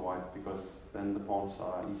good for white because then the pawns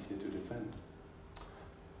are easier to defend.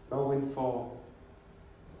 No win for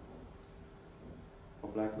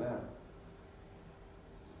black there.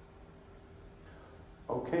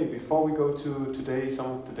 Okay, before we go to some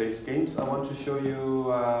of today's games, I want to show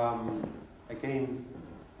you a game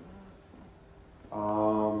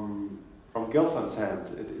Gelfand's hand.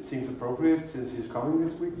 It seems appropriate since he's coming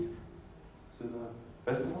this week to the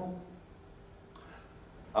festival.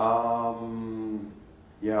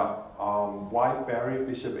 White Barry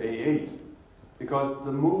Bishop A8, because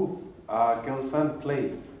the move Gelfand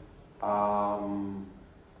played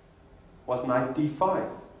was knight D5.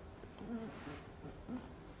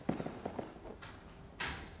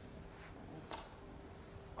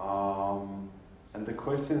 And the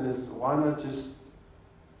question is, why not just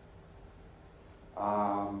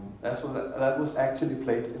that was actually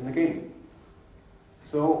played in the game.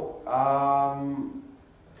 So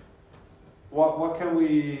what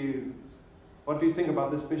do you think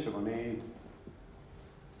about this bishop on A8?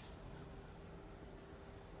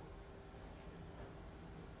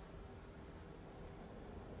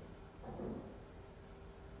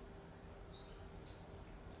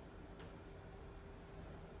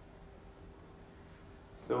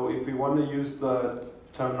 So if we want to use the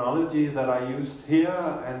terminology that I used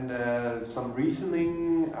here and some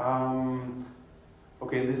reasoning,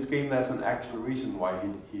 okay, in this game there's an actual reason why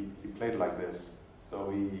he played like this.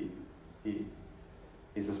 So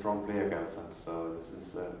he's a strong player, Gelfand, so this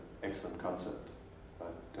is an excellent concept.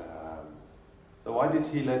 But so why did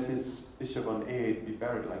he let his bishop on A8 be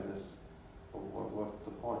buried like this? What's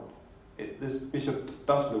the point? This bishop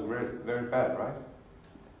does look very, very bad, right?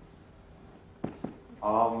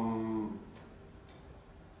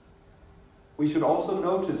 We should also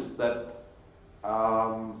notice that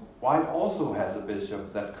white also has a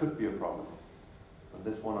bishop that could be a problem. And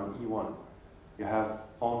this one on E1. You have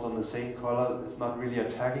pawns on the same color, it's not really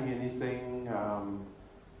attacking anything.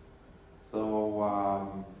 So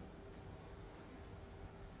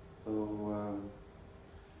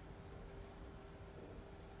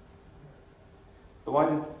why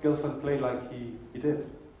did Gelfand play like he did?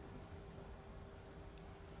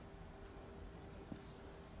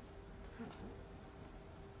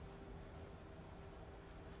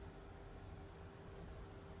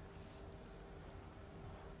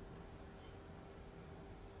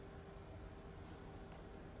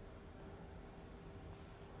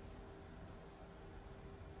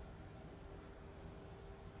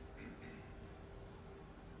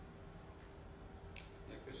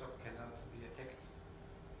 Bishop cannot be attacked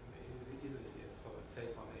easily, so it's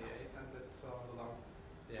safe on A8 and it's along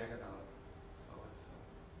diagonal, so it's a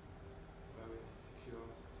very secure,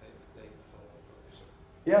 safe place for bishop.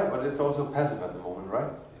 Yeah, but it's also passive at the moment,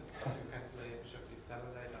 right? Yes, but you can play bishop D7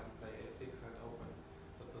 later and play A6 and open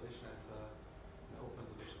the position and open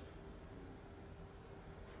the bishop.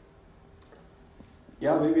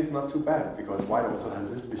 Yeah, maybe it's not too bad because white also has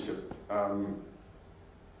this bishop.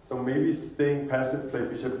 So maybe staying passive, play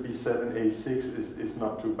bishop b7, a6 is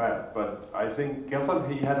not too bad. But I think Gelfand,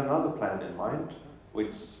 he had another plan in mind,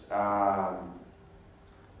 which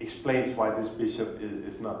explains why this bishop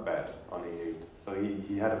is not bad on a8. So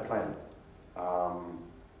he had a plan.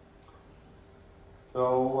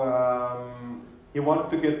 He wants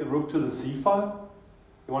to get the rook to the c file.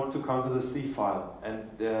 He wants to counter the c file,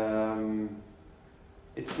 and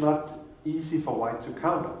it's not easy for white to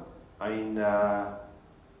counter. I mean.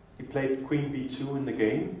 He played queen b2 in the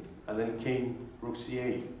game, and then king rook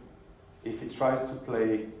c8. If he tries to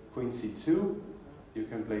play queen c2, you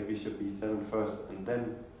can play bishop b7 first, and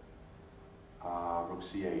then rook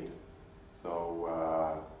c8. So,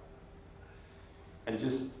 and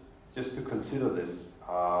just to consider this,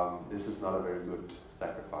 this is not a very good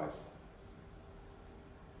sacrifice,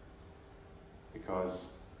 because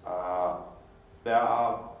there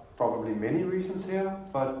are probably many reasons here,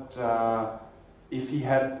 but.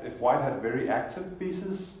 If white had very active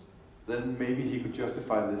pieces, then maybe he could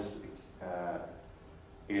justify this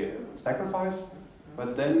sacrifice.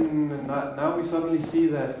 But then now we suddenly see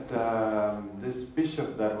that this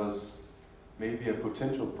bishop that was maybe a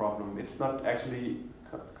potential problem, it's not actually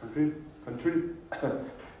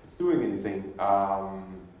it's doing anything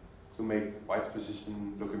to make white's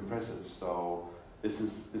position look impressive. So this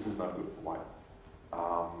is not good for white.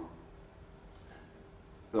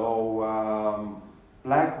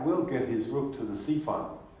 Black will get his rook to the c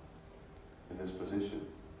file in this position.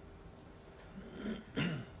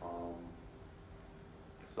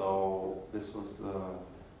 So this was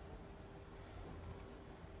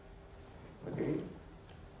the game.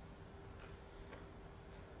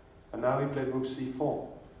 And now he played rook c4.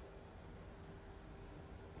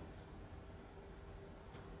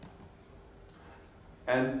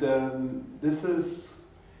 And this is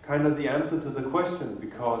kind of the answer to the question,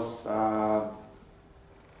 because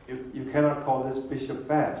you cannot call this bishop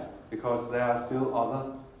bad, because there are still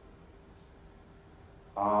other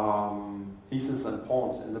pieces and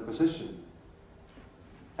pawns in the position.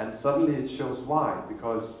 And suddenly it shows why,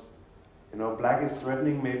 because you know black is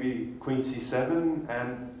threatening maybe queen c7,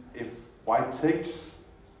 and if white takes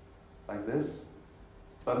like this,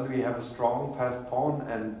 suddenly we have a strong passed pawn,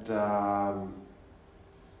 and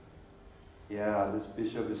yeah, this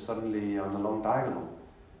bishop is suddenly on the long diagonal.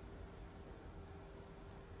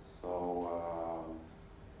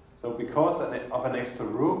 So because of an extra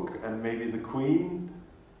rook and maybe the queen,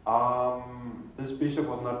 this bishop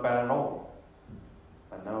was not bad at all.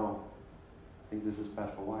 And now I think this is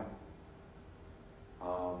bad for white.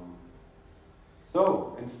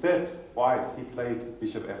 So instead, white, he played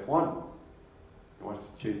bishop f1. He wants to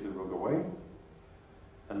chase the rook away,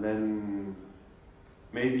 and then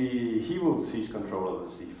maybe he will seize control of the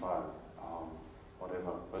c file,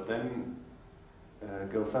 whatever. But then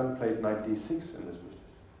Gelfand played knight d6 in this position.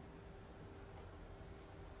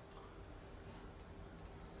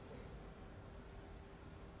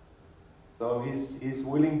 So he's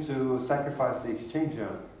willing to sacrifice the exchange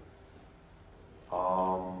here.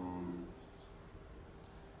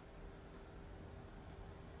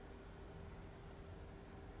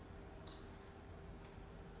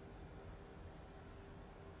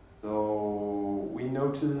 So we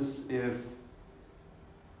notice if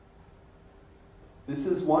this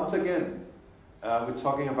is once again we're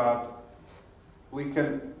talking about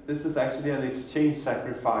this is actually an exchange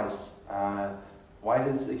sacrifice. White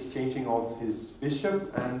is exchanging off his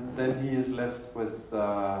bishop, and then he is left with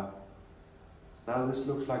now this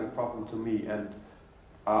looks like a problem to me, and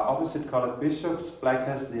opposite colored bishops, black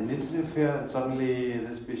has the initiative here, and suddenly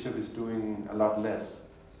this bishop is doing a lot less.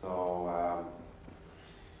 So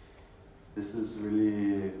this is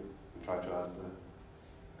really, I'm trying to ask the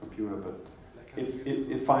computer, but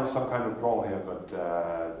it finds some kind of draw here, but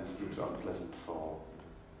this looks unpleasant for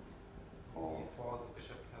the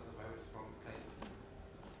bishop has a very strong place, and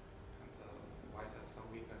white has some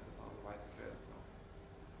weaknesses on the white square. So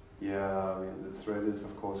yeah, I mean the threat is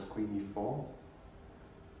of course queen e4.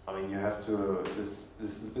 I mean you have to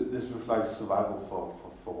this looks like survival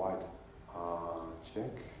for white.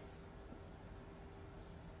 Check.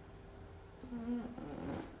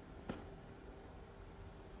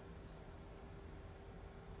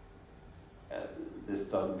 This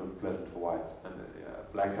doesn't look pleasant for white, and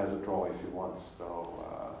black has a draw if he wants. So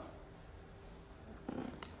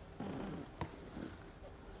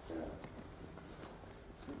yeah,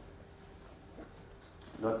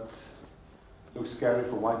 not looks scary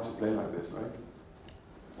for white to play like this, right?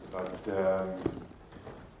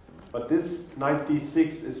 But this knight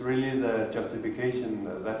d6 is really the justification.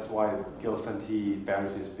 That's why Gelfand he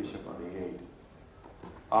buried his bishop on e8.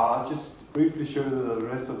 I'll just briefly show you the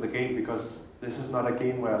rest of the game, because this is not a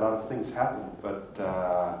game where a lot of things happen, but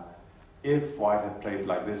if white had played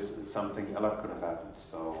like this, a lot could have happened.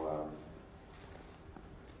 So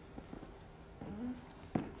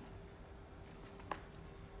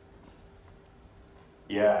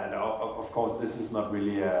yeah, and of course this is not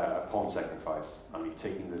really a pawn sacrifice. I mean,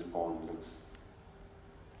 taking this pawn looks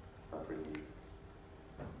not really.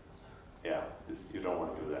 Yeah, you don't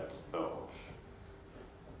want to do that. So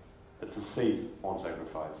it's a safe pawn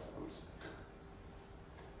sacrifice, I would say.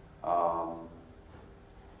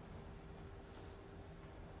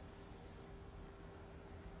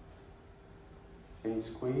 Change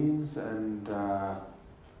queens, and I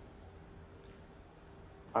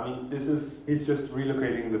mean he's just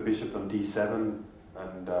relocating the bishop on d7,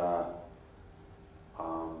 and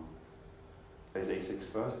plays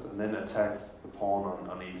a6 first, and then attacks the pawn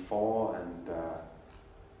on e4, and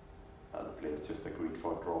the players just agreed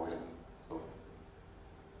for a draw here.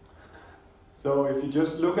 So if you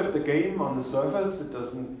just look at the game on the surface,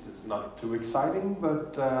 it's not too exciting,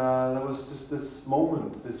 but there was just this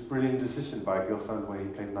moment, this brilliant decision by Gelfand where he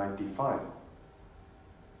played knight d5.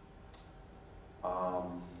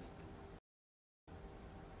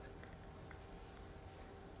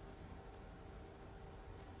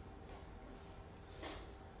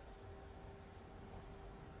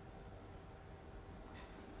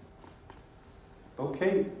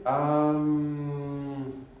 Okay.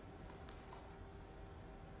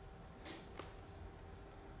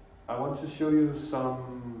 I want to show you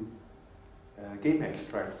some game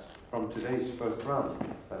extracts from today's first round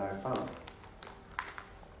that I found.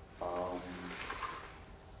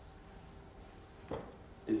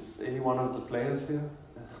 Is any one of the players here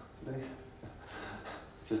today?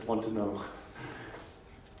 Just want to know.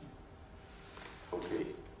 Okay.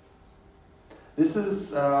 This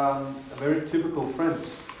is a very typical French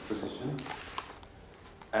position,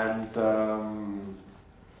 and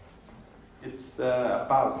it's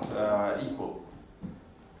about equal.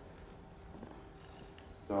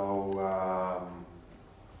 So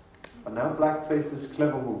now black plays this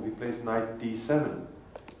clever move. He plays knight d7.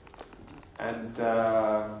 And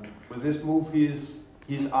with this move he's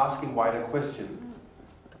asking white a question.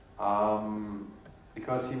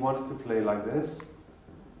 Because he wants to play like this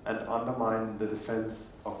and undermine the defense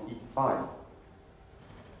of e5.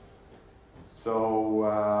 So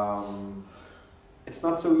it's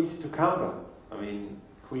not so easy to counter. I mean,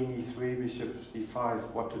 queen e3, bishop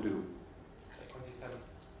d5, what to do? Take on d7.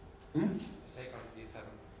 Take on d7.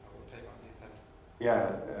 I will take on d7.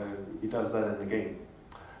 Yeah, he does that in the game.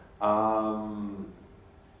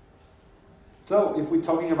 So if we're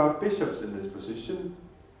talking about bishops in this position,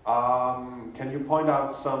 can you point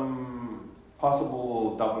out some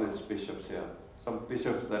possible double-edged bishops here? Some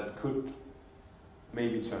bishops that could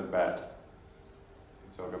maybe turn bad.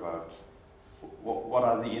 Talk about what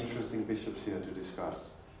are the interesting bishops here to discuss.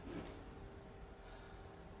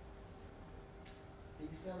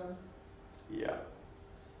 d7. Yeah.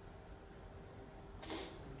 d4.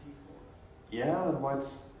 Yeah, and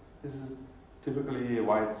white's. This is typically a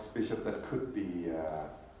white's bishop that could be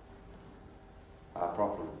a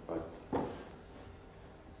problem, but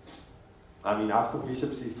I mean, after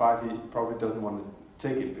bishop c5, he probably doesn't want to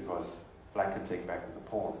take it because black can take back the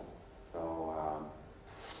pawn. So,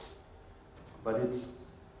 but it's,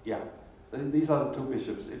 yeah, these are the two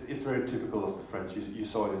bishops. It's very typical of the French. You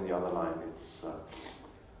saw it in the other line. It's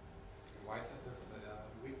White has this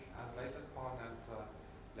weak isolated pawn, and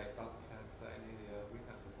black doesn't have any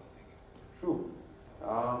weaknesses, I think. true.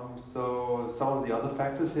 So some of the other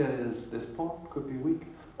factors here is this pawn could be weak.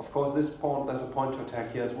 Of course, this pawn, there's a point to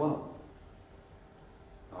attack here as well.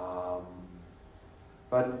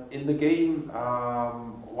 But in the game,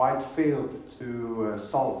 white failed to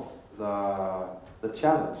solve the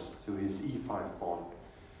challenge to his e5 pawn.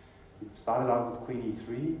 He started out with queen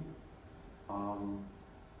e3.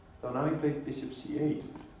 So now he played bishop c8,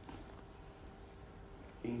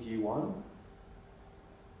 king g1.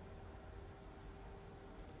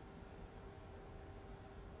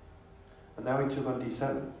 And now he took on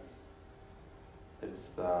d7.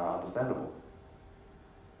 It's understandable.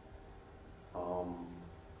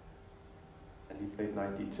 And he played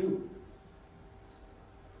knight d2.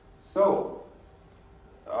 So,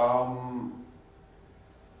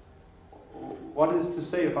 what is to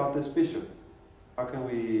say about this bishop? How can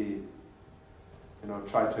we,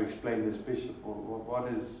 try to explain this bishop?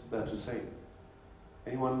 What is there to say?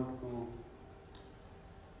 Anyone who?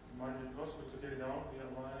 Might be possible to get it out via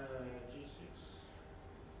g6.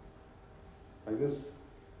 Like this?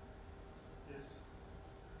 Yes.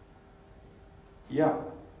 Yeah.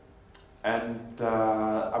 And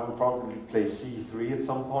I will probably play c3 at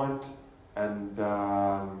some point, and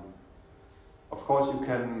of course you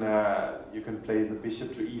can play the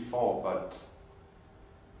bishop to e4, but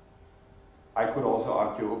I could also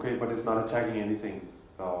argue, okay, but it's not attacking anything,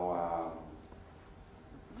 so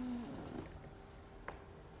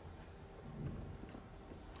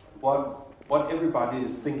what everybody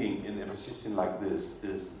is thinking in a position like this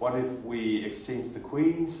is, what if we exchange the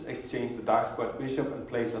queens, exchange the dark squared bishop, and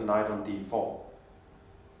place a knight on d4?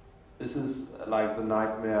 This is like the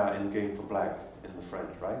nightmare endgame for black in the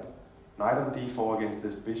French, right? Knight on d4 against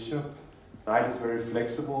this bishop. Knight is very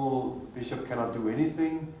flexible, bishop cannot do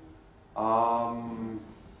anything.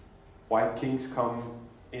 White kings come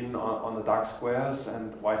in on the dark squares,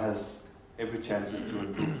 and white has every chance to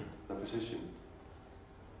improve the position.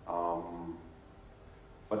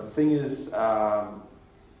 But the thing is,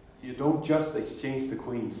 you don't just exchange the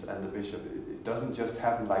queens and the bishop. It doesn't just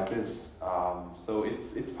happen like this. So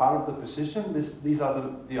it's part of the position. These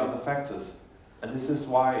are the other factors, and this is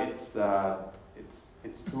why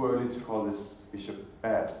it's too early to call this bishop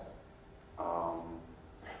bad.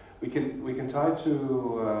 We can try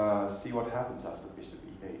to see what happens after bishop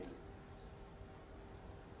e8.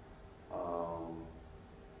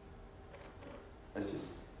 Let's just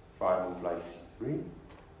try a move like c3.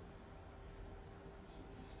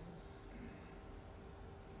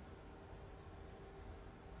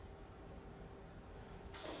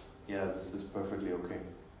 Yeah, this is perfectly okay.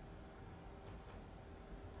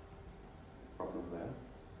 Problem there.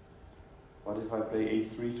 What if I play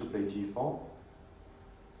a3 to play g4?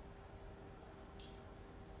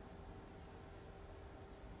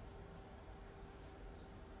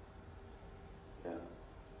 Yeah.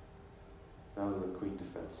 Now the queen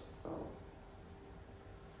defense. So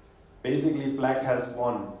basically, black has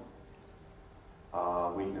one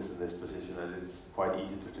weakness in this position, and it's quite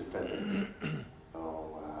easy to defend it. So.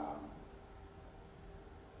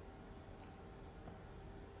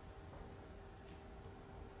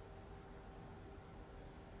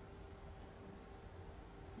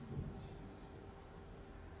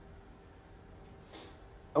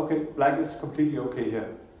 Okay, black is completely okay here.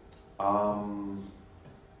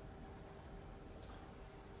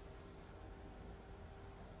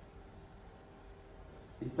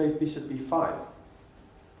 He played bishop b5.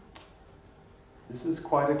 This is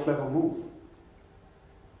quite a clever move.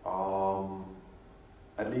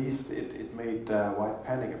 At least it made white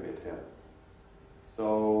panic a bit here.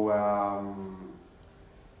 So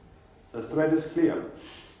the threat is clear.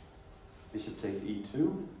 Bishop takes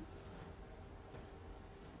e2.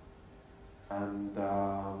 And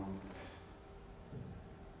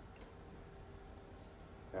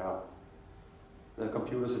yeah, the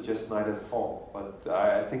computer suggests knight f4, but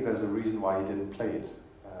I think there's a reason why he didn't play it.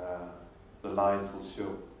 The lines will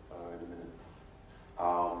show in a minute.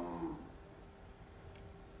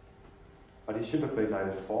 But he should have played knight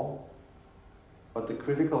f4. But the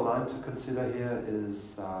critical line to consider here is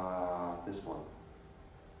this one.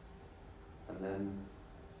 And then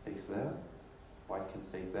takes there. White can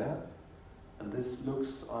take there. And this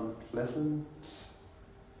looks unpleasant.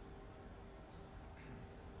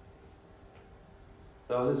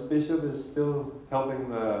 So this bishop is still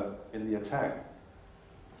helping in the attack.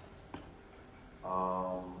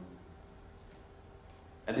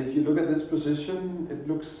 And if you look at this position, it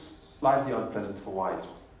looks slightly unpleasant for white.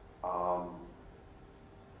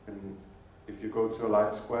 And if you go to a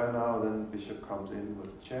light square now, then bishop comes in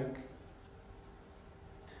with check.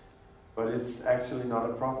 But it's actually not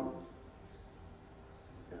a problem.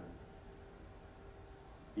 Yeah.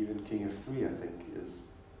 Even king f3, I think, is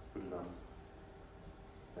good enough.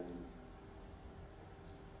 And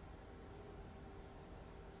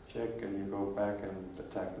check, and you go back and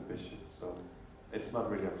attack the bishop. So it's not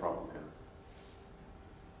really a problem here.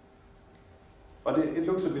 But it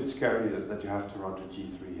looks a bit scary that you have to run to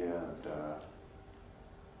g3 here. And,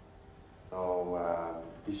 so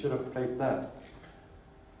he should have played that.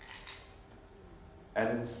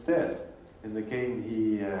 And instead, in the game,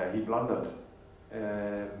 he blundered.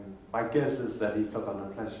 My guess is that he felt under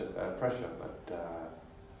pressure, but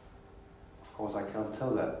of course I can't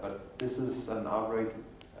tell that. But this is an outright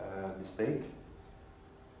mistake.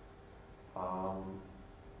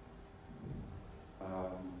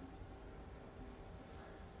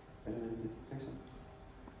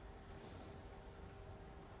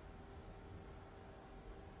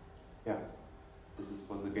 Yeah,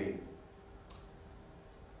 was the game.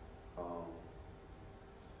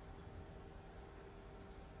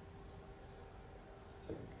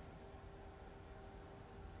 Check.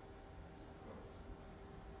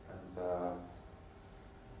 And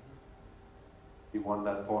he won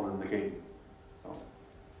that pawn in the game. So.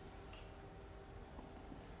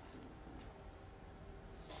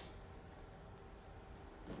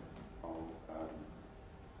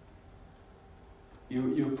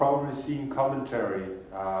 You've probably seen commentary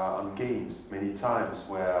on games many times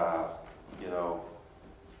where, you know,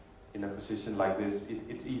 in a position like this,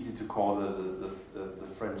 it's easy to call the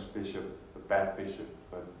French bishop a bad bishop,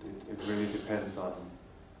 but it really depends on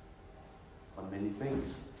many things.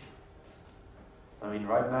 I mean,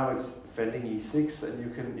 right now it's defending e6, and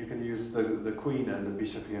you can use the queen and the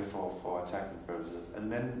bishop here for attacking purposes,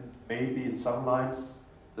 and then maybe in some lines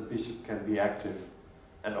the bishop can be active.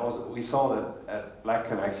 And also, we saw that black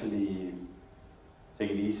can actually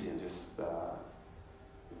take it easy and just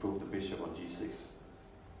improve the bishop on g6.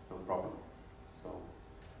 No problem. So,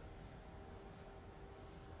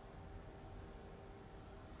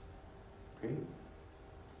 okay.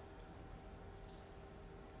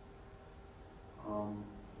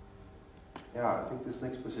 Yeah, I think this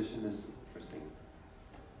next position is interesting.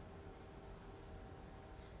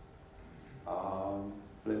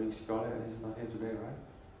 Fleming Scholar is not here today, right?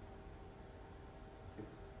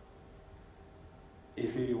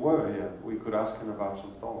 If he were here, we could ask him about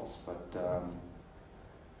some thoughts, but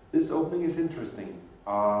this opening is interesting.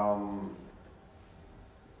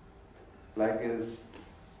 Black is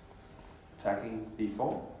attacking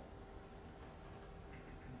d4.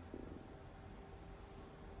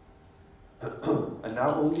 And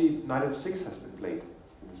now only knight f6 has been played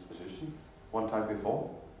in this position, one time before,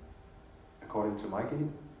 according to my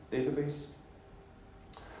game database.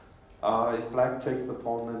 If black takes the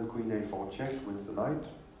pawn, then queen a4 check wins the knight.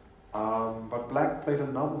 But black played a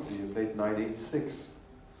novelty, he played knight h6.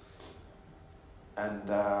 And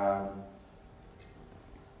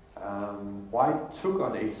white took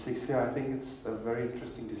on h6 here. I think it's a very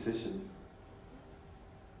interesting decision.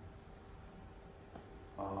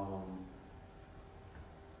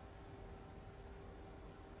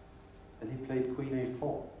 And he played queen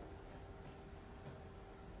a4.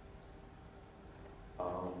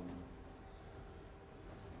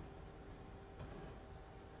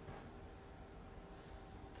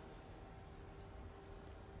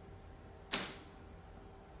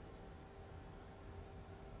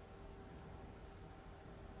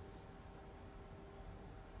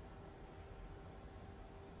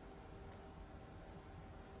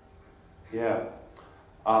 Yeah.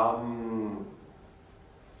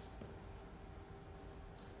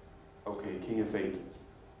 Okay, king f8.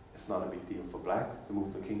 It's not a big deal for black to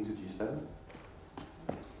move the king to g7.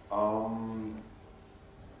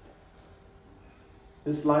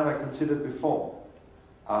 This line I considered before.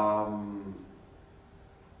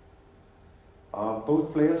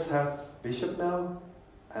 Both players have bishop now,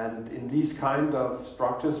 and in these kind of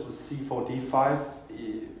structures with c4, d5,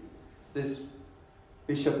 this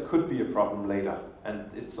bishop could be a problem later, and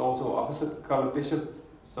it's also opposite colored bishop,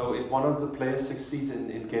 so if one of the players succeeds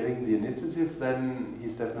in getting the initiative, then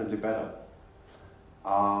he's definitely better.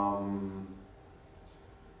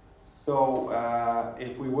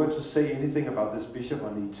 If we were to say anything about this bishop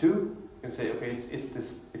on e2, you can say, okay, it's this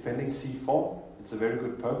defending c4. It's a very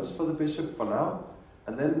good purpose for the bishop for now.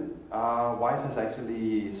 And then white has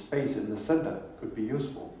actually space in the center, could be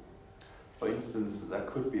useful. For instance, there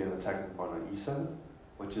could be an attacking point on e7,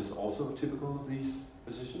 which is also typical of these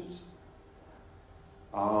positions.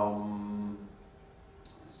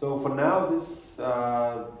 So for now, this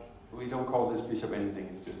we don't call this bishop anything,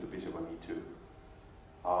 it's just a bishop on e2.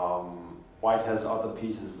 White has other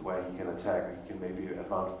pieces where he can attack, he can maybe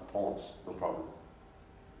advance the pawns, no problem.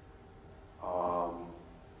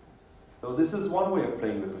 So this is one way of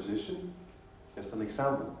playing the position, just an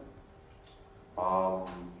example.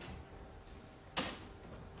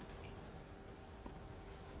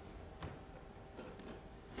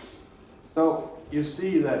 So you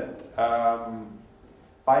see that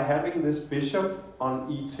by having this bishop on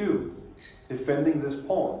e2, defending this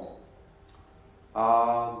pawn,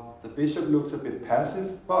 the bishop looks a bit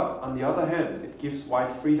passive, but on the other hand, it gives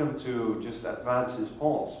white freedom to just advance his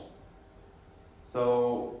pawns.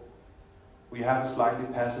 So we have a slightly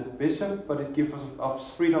passive bishop, but it gives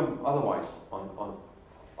us freedom otherwise on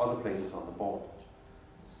other places on the board.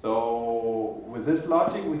 So with this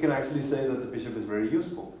logic, we can actually say that the bishop is very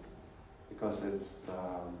useful, because it's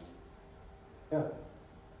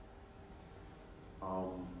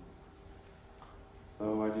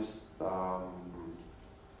so I just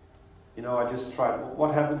I just tried.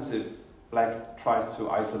 What happens if black tries to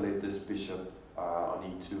isolate this bishop on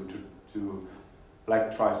e2 to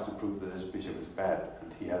black tries to prove that this bishop is bad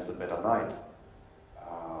and he has a better knight?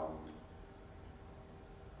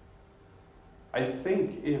 I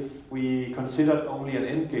think if we considered only an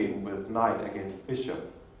endgame with knight against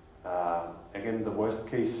bishop, again the worst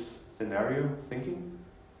case scenario thinking,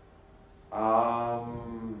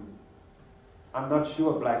 I'm not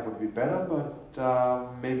sure black would be better, but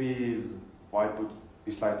maybe white would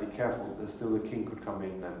be slightly careful. There's still the king could come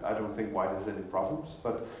in, and I don't think white has any problems.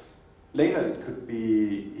 But later it could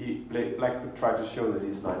be black could try to show that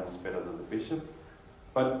his knight is better than the bishop.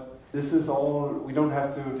 But this is all, we don't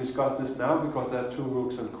have to discuss this now because there are two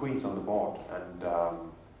rooks and queens on the board, and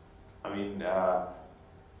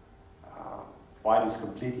white is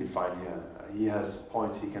completely fine here. He has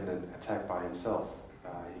points he can then attack by himself.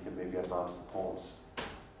 He can maybe advance the pawns.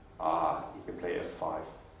 He can play f5.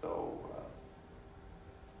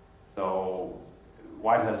 So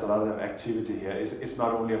white has a lot of activity here. It's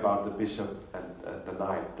not only about the bishop and the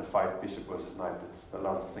knight, the fight bishop versus knight. It's a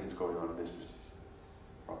lot of things going on in this position.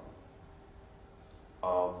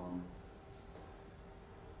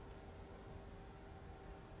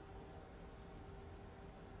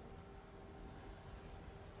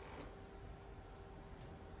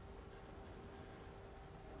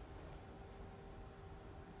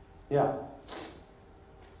 Yeah.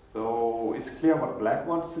 So it's clear what black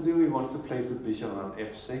wants to do. He wants to place the bishop on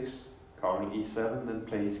f6, covering e7, then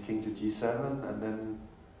play his king to g7, and then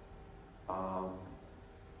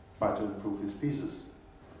try to improve his pieces.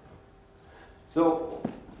 So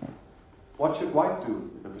what should white do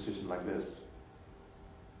in a position like this?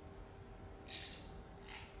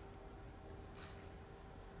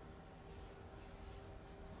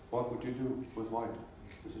 What would you do with white in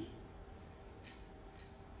this position?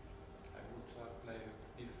 Play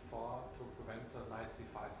b4 to prevent the knight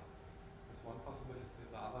c5. That's one possibility.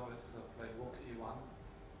 The other is play rook e1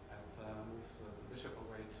 and move the bishop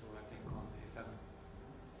away to, I think, on e7.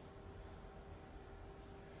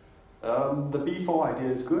 The b4 idea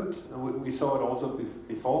is good. We saw it also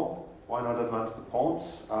before. Why not advance the pawns?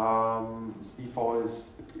 c4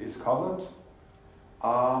 is covered.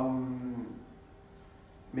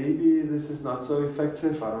 Maybe this is not so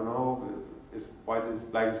effective. I don't know. If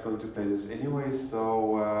black is going to play this anyway, so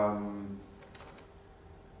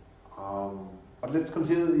but let's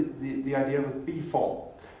consider the idea with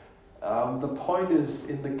b4. The point is,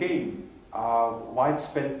 in the game, white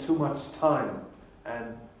spent too much time,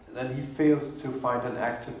 and then he fails to find an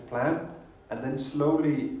active plan, And then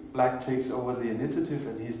slowly black takes over the initiative,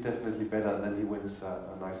 and he's definitely better, and then he wins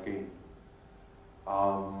a nice game.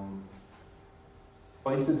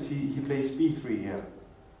 For instance, he plays b3 here,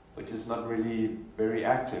 which is not really very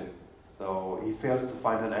active, so he fails to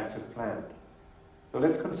find an active plan. So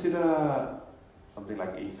let's consider something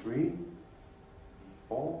like a3,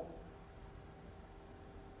 b4,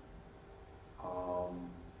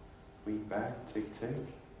 queen back, take,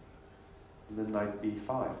 and then knight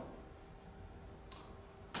b5,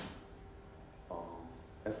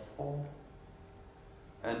 f4.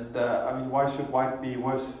 And I mean, why should white be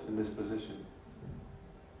worse in this position?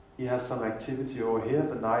 He has some activity over here.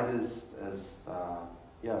 The knight is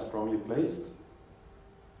strongly placed.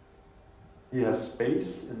 He has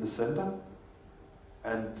space in the center,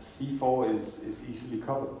 and c4 is easily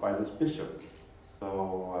covered by this bishop.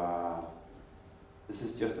 So this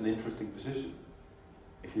is just an interesting position.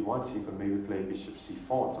 If he wants, he can maybe play bishop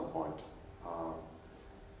c4 at some point.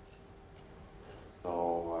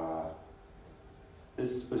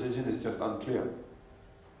 This position is just unclear.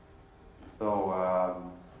 So,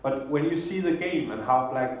 but when you see the game and how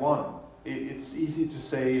black won, it's easy to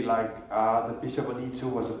say like the bishop on e2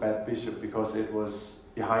 was a bad bishop because it was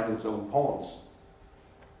behind its own pawns.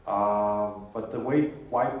 But the way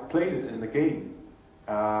white played it in the game,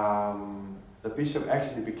 the bishop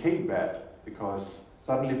actually became bad because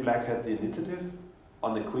suddenly black had the initiative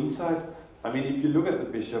on the queen side. I mean, if you look at the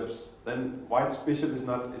bishops, then white's bishop is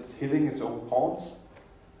not, it's hitting its own pawns,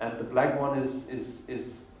 and the black one is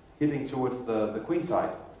hitting towards the queen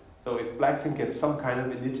side. So if black can get some kind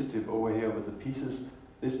of initiative over here with the pieces,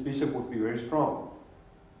 this bishop would be very strong,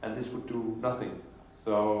 and this would do nothing.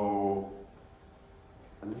 So,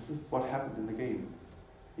 and this is what happened in the game.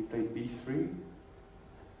 He played b3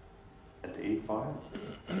 and a5.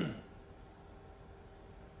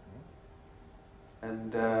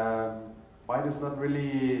 And white is not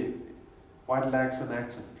really, white lacks an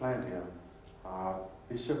active plan here.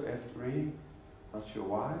 Bishop f3, not sure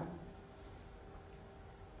why.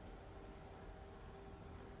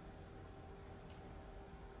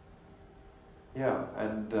 Yeah,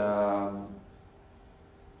 and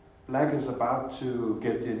black is about to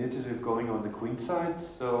get the initiative going on the queen side,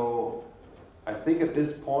 so I think at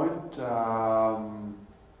this point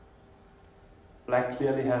black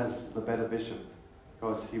clearly has the better bishop,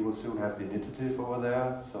 because he will soon have the initiative over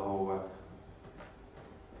there. So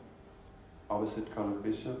opposite colored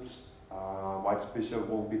bishops, white's bishop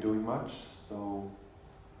won't be doing much, so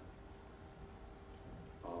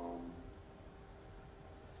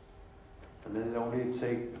and then it only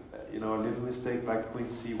take a little mistake like queen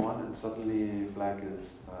c1, and suddenly black is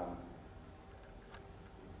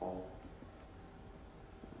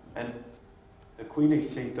and the queen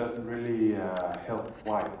exchange doesn't really help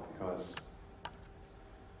white, because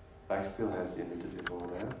black still has the initiative over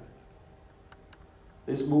there.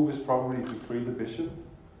 This move is probably to free the bishop.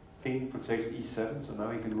 King protects e7, so now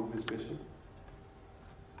he can move his bishop.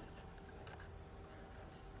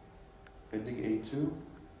 Bending a2.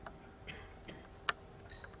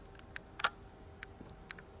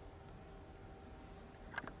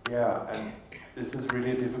 Yeah, and this is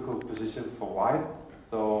really a difficult position for white,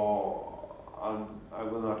 so I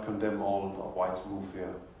will not condemn all of white's move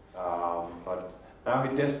here. But now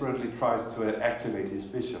he desperately tries to activate his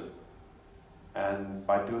bishop, and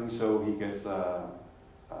by doing so he gets a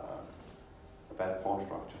bad pawn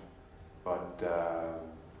structure. But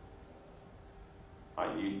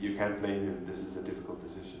you can't blame him. This is a difficult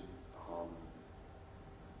position.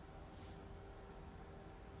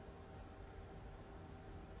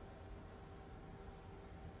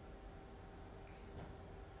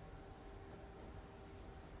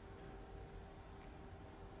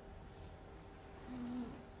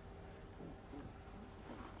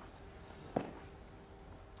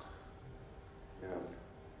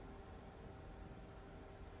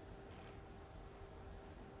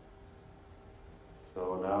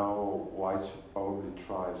 So now white should probably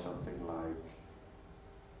try something like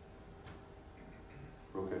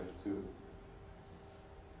rook f2.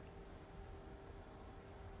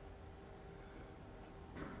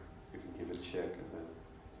 You can give a check and then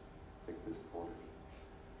take this pawn.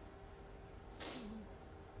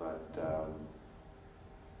 But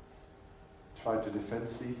try to defend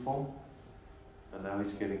c4, and now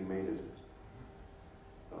he's getting mated.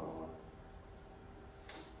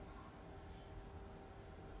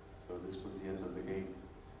 So this was the end of the game.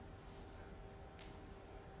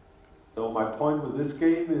 So my point with this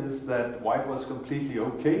game is that white was completely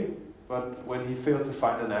okay, but when he failed to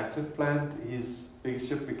find an active plan, his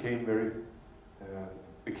bishop became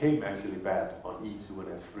actually bad on e2 and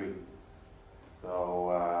f3. So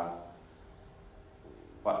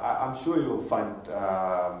But I'm sure you'll find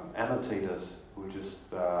annotators who just,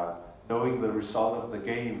 knowing the result of the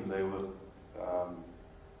game, they will,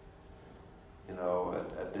 you know,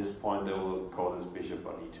 at this point they will call this bishop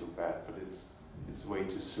on e2 bad, but it's way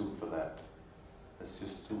too soon for that. There's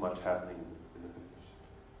just too much happening in the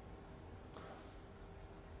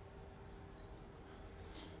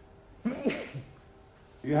position.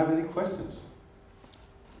 Do you have any questions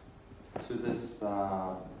to this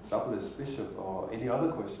double S bishop, or any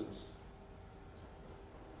other questions?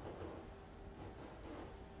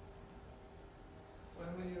 When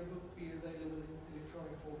will your book be available in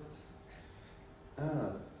electronic format?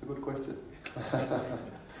 It's a good question.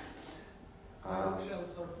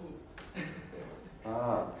 Bookshelves are full.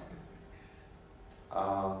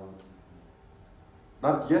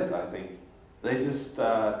 Not yet, I think. They just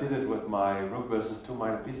did it with my rook versus 2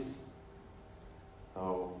 minor pieces.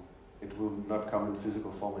 So it will not come in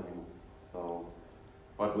physical form anymore. So,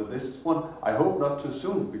 but with this one, I hope not too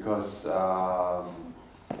soon, because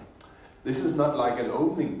this is not like an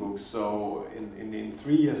opening book. So in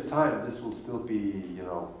 3 years' time, this will still be, you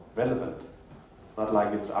know, relevant. Not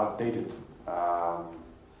like it's outdated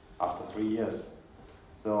after 3 years.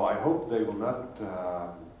 So I hope they will not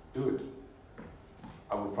do it.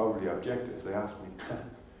 I will probably object if they ask me.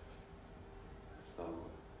 So,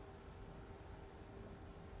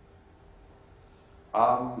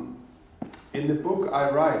 in the book I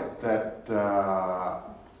write that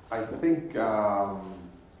I think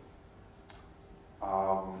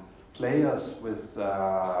players with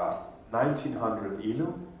 1900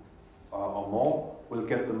 ELO or more will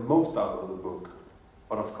get the most out of the book.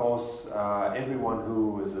 But of course, everyone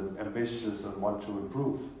who is ambitious and want to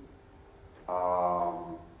improve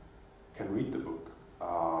can read the book.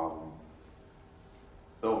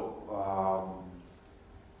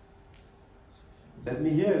 Let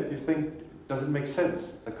me hear if you think, does it make sense,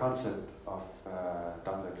 the concept of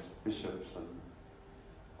double X bishops, and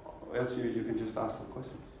or else you can just ask some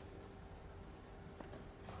questions.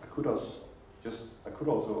 I could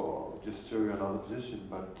also just show you another position,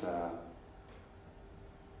 but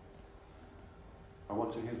I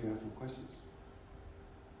want to hear if you have some questions.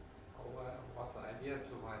 What's the idea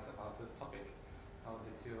to write about this topic? How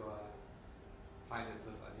did you find it,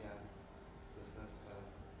 this idea?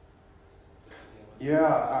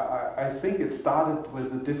 I think it started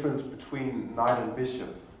with the difference between knight and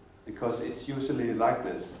bishop, because it's usually like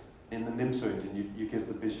this. In the Nimzo engine, you give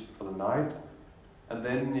the bishop for the knight, and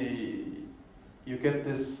then you get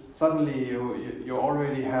this, suddenly you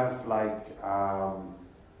already have like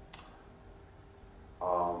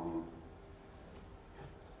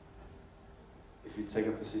if you take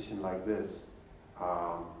a position like this,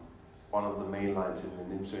 one of the main lines in the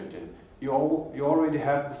Nimzo engine, you already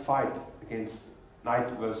have the fight against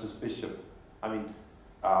knight versus bishop. I mean,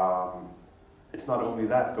 it's not only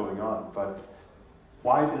that going on, but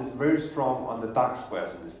white is very strong on the dark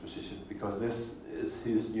squares in this position, because this is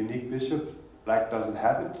his unique bishop. Black doesn't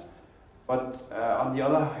have it. But on the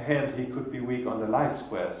other hand, he could be weak on the light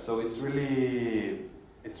squares. So it's really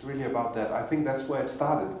about that. I think that's where it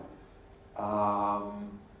started.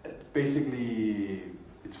 Basically,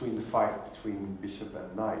 between the fight between bishop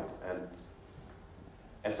and knight. And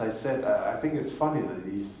as I said, I think it's funny that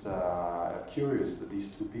curious that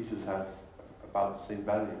these two pieces have about the same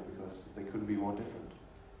value, because they couldn't be more different.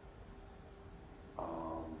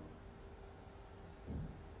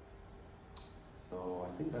 So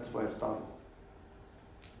I think that's where it started.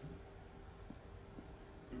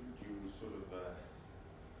 Couldn't you sort of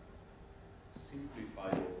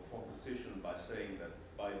simplify your proposition by saying that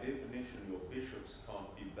by definition your bishops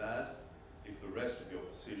can't be bad if the rest of your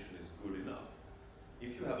position is good enough?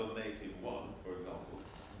 If you have a mate in 1, for example,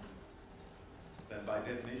 then by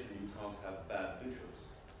definition you can't have bad bishops.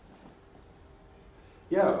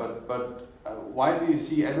 Yeah, but why do you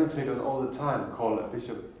see annotators all the time call a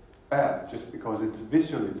bishop bad? Just because it's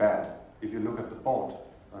visually bad, if you look at the board.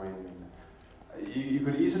 I mean, you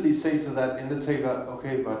could easily say to that annotator,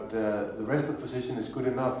 okay, but the rest of the position is good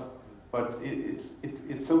enough. But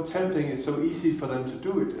it's so tempting, it's so easy for them to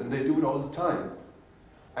do it, and they do it all the time.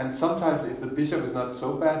 And sometimes if the bishop is not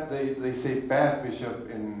so bad, they say bad bishop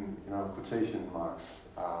in quotation marks.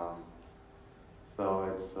 So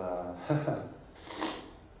it's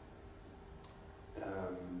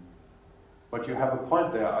but you have a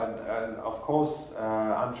point there, and of course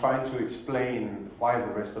I'm trying to explain why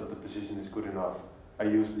the rest of the position is good enough. I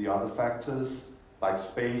use the other factors like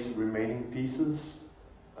space, remaining pieces,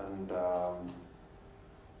 and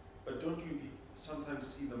but don't you sometimes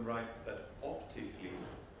see them right that optically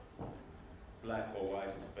black or white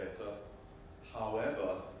is better?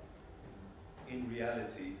 However, in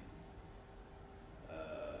reality,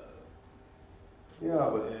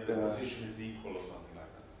 Yeah, but the position is equal or something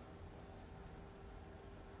like that.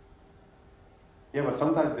 yeah, but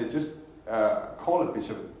sometimes they just call a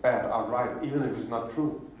bishop bad outright, even if it's not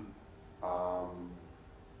true.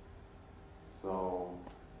 So.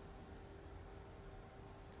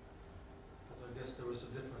 But I guess there is a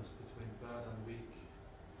difference between bad and weak.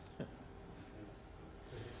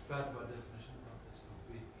 It's bad by definition, but it's not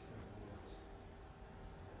weak.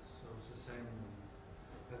 So it's the same.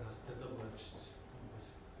 That has the double-edged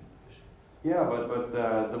bishop. Yeah, but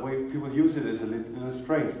the way people use it is a little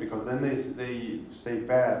strange, because then they say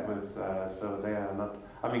bad with so they are not.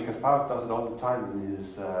 I mean, Kasparov does it all the time in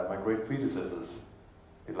his my great predecessors.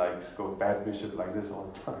 He likes go bad bishop like this all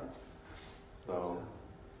the time. So.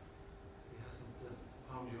 He hasn't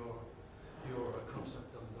found your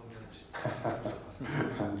concept of double-edged.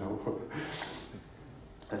 No,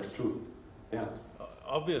 that's true. Yeah.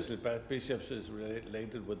 Obviously, bad bishops is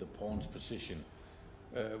related with the pawn's position.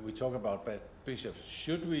 We talk about bad bishops.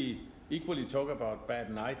 Should we equally talk about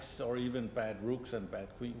bad knights or even bad rooks and bad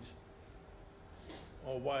queens?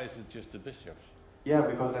 Or why is it just the bishops? Yeah,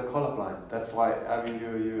 because they're colorblind. That's why. I mean,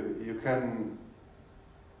 you can.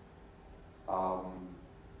 I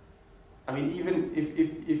mean, even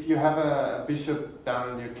if you have a bishop down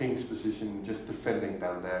in your king's position, just defending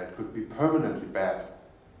down there, it could be permanently bad.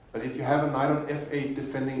 But if you have a knight on f8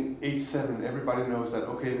 defending h7, everybody knows that,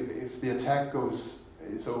 okay, if the attack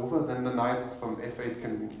is over, then the knight from f8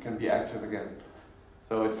 can be active again.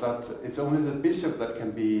 So it's not. It's only the bishop that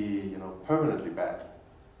can be, permanently bad.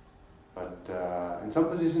 But in some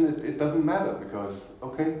positions it doesn't matter, because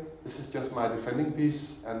okay, this is just my defending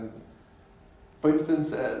piece. And for instance,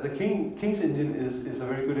 the King's Indian is a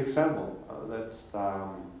very good example.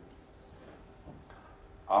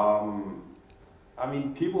 I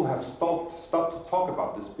mean, people have stopped to talk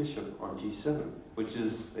about this bishop on g7, which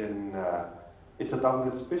is it's a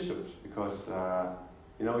double-edged bishop, because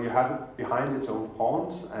you have it behind its own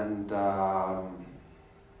pawns, and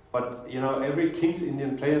but every King's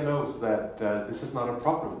Indian player knows that this is not a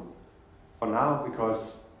problem for now,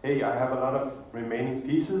 because hey, I have a lot of remaining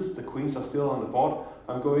pieces, the queens are still on the board,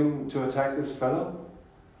 I'm going to attack this fellow,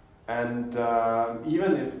 and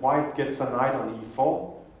even if white gets a knight on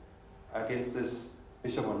e4 against this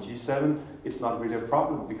bishop on g7, it's not really a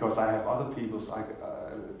problem, because I have other pieces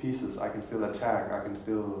I can still attack, I can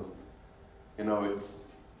still,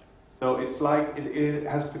 so it's like it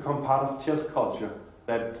has become part of chess culture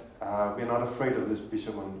that we're not afraid of this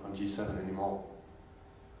bishop on g7 anymore.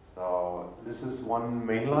 So this is one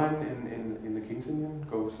main line in the King's Indian,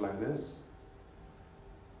 goes like this.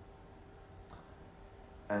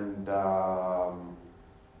 And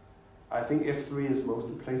I think f3 is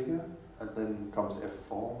mostly played here, and then comes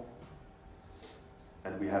f4.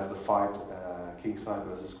 And we have the fight, king side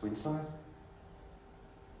versus queen side.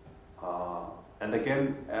 And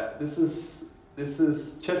again, this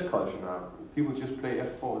is chess culture now. People just play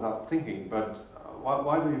f4 without thinking, but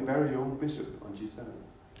why do you bury your own bishop on g7?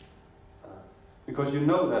 Because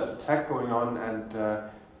there's attack going on, and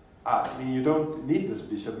I mean, you don't need this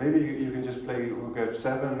bishop. Maybe you can just play rook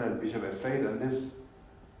f7 and bishop f8, and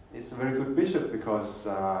it's a very good bishop, because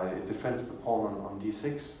it defends the pawn on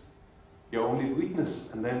d6. Your only weakness,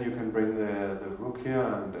 and then you can bring the rook here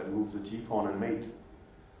and move the g-pawn and mate.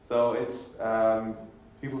 So it's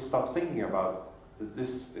people stop thinking about that this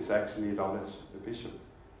is actually a double-edged bishop,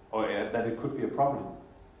 or that it could be a problem.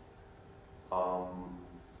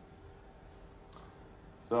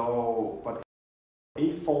 But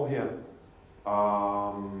a4 here.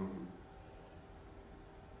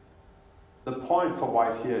 The point for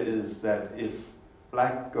white here is that if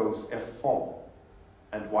black goes f4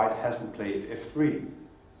 and white hasn't played f3,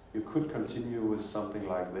 you could continue with something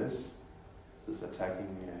like this. This is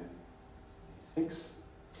attacking d6,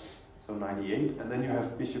 so knight e8, and then you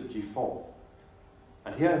have bishop g4.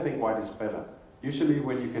 And here I think white is better. Usually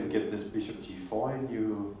when you can get this bishop g4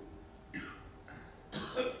 in,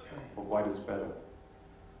 but white is better,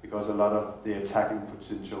 because a lot of the attacking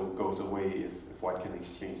potential goes away if white can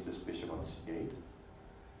exchange this bishop on c8.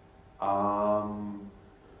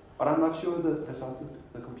 But I'm not sure that that's on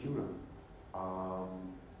the computer. I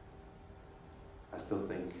still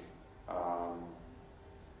think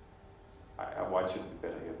white should be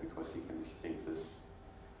better here, because he can exchange this.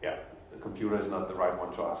 Yeah, the computer is not the right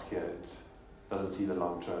one to ask here. It doesn't see the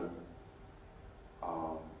long-term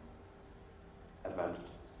advantage.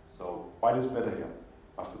 So white is better here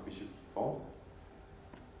after bishop e4.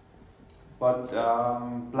 But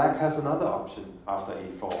black has another option after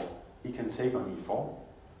e4. He can take on e4.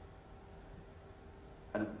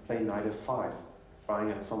 and play knight f5,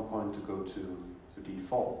 trying at some point to go to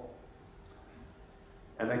d4.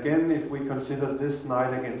 And again, if we consider this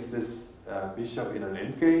knight against this bishop in an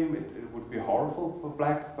endgame, it would be horrible for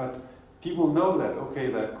black, but people know that,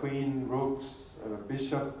 okay, that queen, rooks,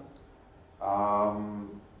 bishop,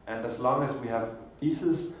 and as long as we have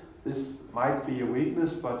pieces, this might be a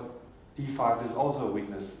weakness, but d5 is also a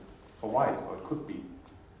weakness for white, or it could be.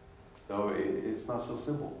 So it's not so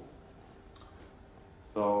simple.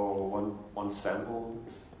 So one sample,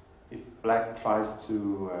 if black tries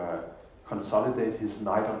to consolidate his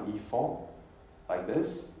knight on e4, like this,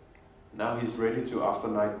 now he's ready to, after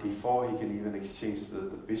knight d4, he can even exchange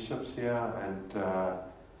the bishops here, and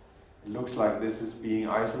it looks like this is being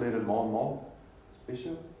isolated more and more, this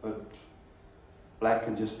bishop, but black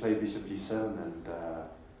can just play bishop g7, and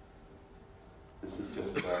this is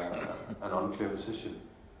just an unclear position.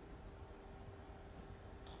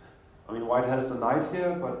 I mean, white has the knight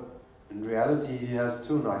here, but in reality he has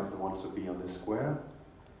two knights that wants to be on this square,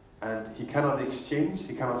 and he cannot exchange,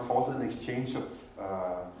 he cannot force an exchange of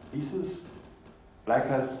pieces. Black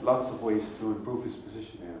has lots of ways to improve his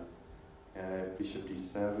position here. Bishop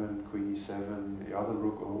d7, queen e7, the other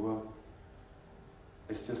rook over.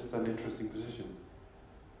 It's just an interesting position,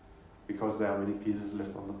 because there are many pieces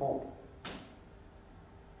left on the board.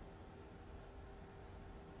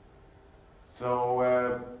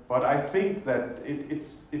 So, but I think that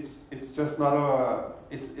it's just not a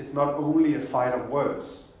it's not only a fight of words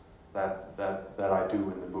that I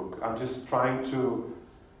do in the book. I'm just trying to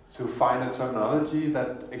find a terminology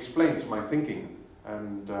that explains my thinking,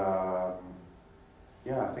 and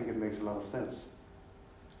yeah, I think it makes a lot of sense.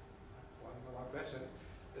 One question: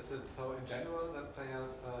 is it so in general that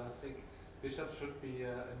players think bishop should be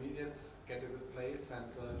immediate, get a good place, and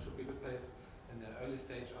should be a good place in the early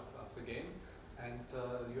stage of the game? And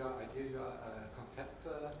your idea, your concept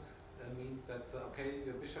means that okay,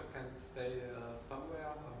 your bishop can stay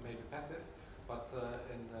somewhere, maybe passive, but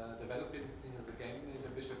in developing the game, the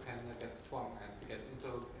bishop can get strong and get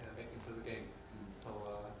back into the game. So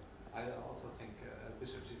I also think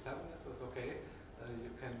bishop g7 is okay. You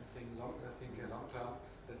can think long term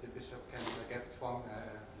that the bishop can get strong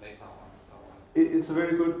later on. So it's a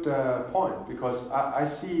very good point, because I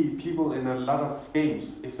see people in a lot of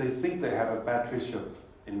games, if they think they have a bad bishop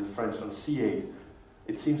in the French on c8,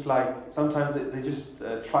 it seems like sometimes they just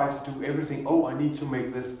try to do everything. Oh, I need to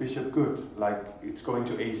make this bishop good, like it's going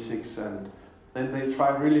to a6, and then they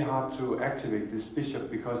try really hard to activate this bishop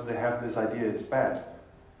because they have this idea it's bad.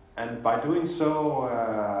 And by doing so,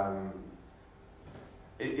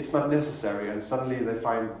 it's not necessary, and suddenly they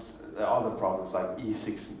find there are other problems, like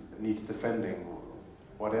e6 needs defending,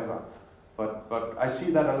 whatever. But I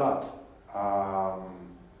see that a lot,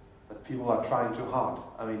 that people are trying too hard.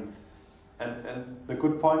 I mean, and the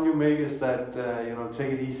good point you make is that you know,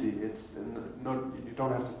 take it easy. It's you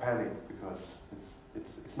don't have to panic, because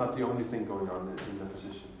it's not the only thing going on in the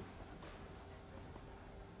position.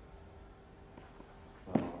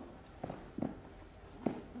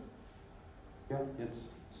 Yeah, yes.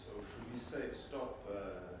 So should we say stop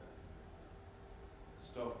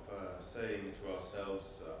saying to ourselves,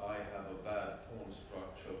 I have a bad pawn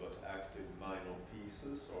structure but active minor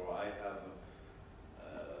pieces, or I have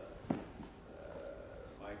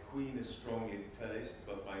my queen is strongly placed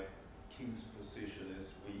but my king's position is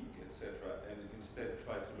weak, etc., and instead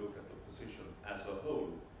try to look at the position as a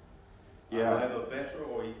whole. Yeah. Either better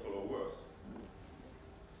or equal or worse.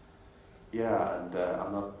 Yeah, and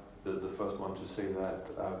I'm not the first one to say that,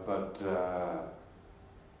 but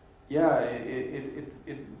yeah,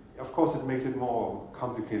 it of course it makes it more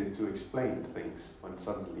complicated to explain things when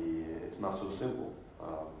suddenly it's not so simple.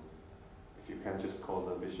 If you can just call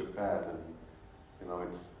the bishop bad, and you know,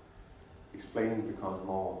 it's explaining becomes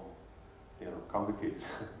more, you know, complicated.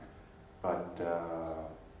 But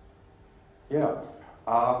yeah,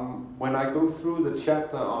 when I go through the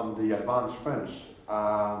chapter on the advanced French,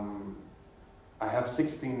 I have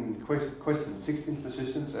 16 questions, 16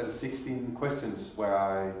 positions and 16 questions where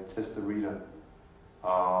I test the reader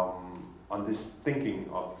on this thinking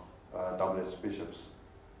of double-edged bishops.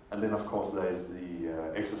 And then of course there is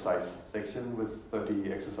the exercise section with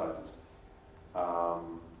 30 exercises.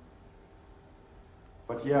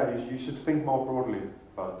 But yeah, you should think more broadly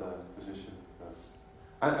about the position.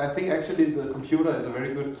 I think actually the computer is a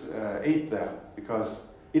very good aid there, because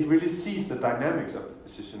it really sees the dynamics of the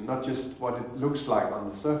position, not just what it looks like on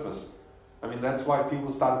the surface. I mean, that's why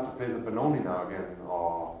people started to play the Benoni now again,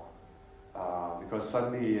 or because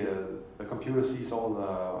suddenly the computer sees all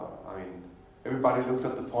the, I mean, everybody looks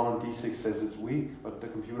at the pawn on d6, says it's weak, but the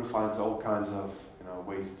computer finds all kinds of, you know,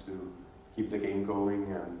 ways to keep the game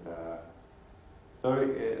going. And so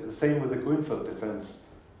the same with the Grünfeld defense.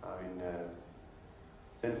 I mean,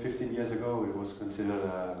 10, 15 years ago it was considered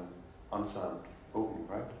an unsound opening,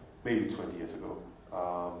 right? Maybe 20 years ago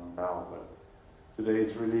now, but today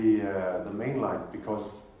it's really the main line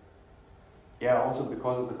because, also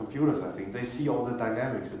because of the computers, I think. They see all the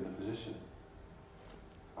dynamics in the position.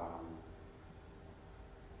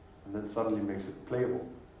 And then suddenly makes it playable.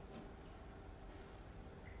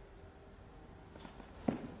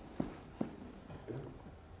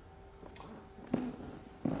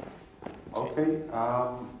 Okay,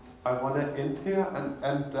 I want to end here,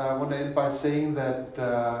 and I want to end by saying that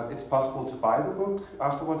it's possible to buy the book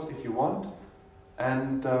afterwards if you want.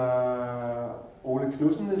 And Ole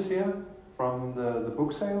Knudsen is here from the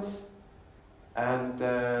book sales, and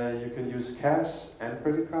you can use cash and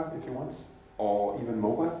credit card if you want, or even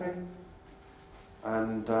mobile pay.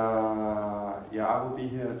 And I will be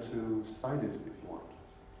here to sign it if you want.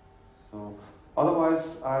 So otherwise,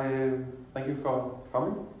 I thank you for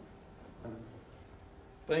coming.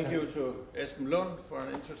 Thank you to Esben Lund for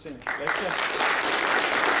an interesting lecture.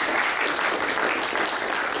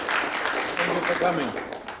 Thank you for coming.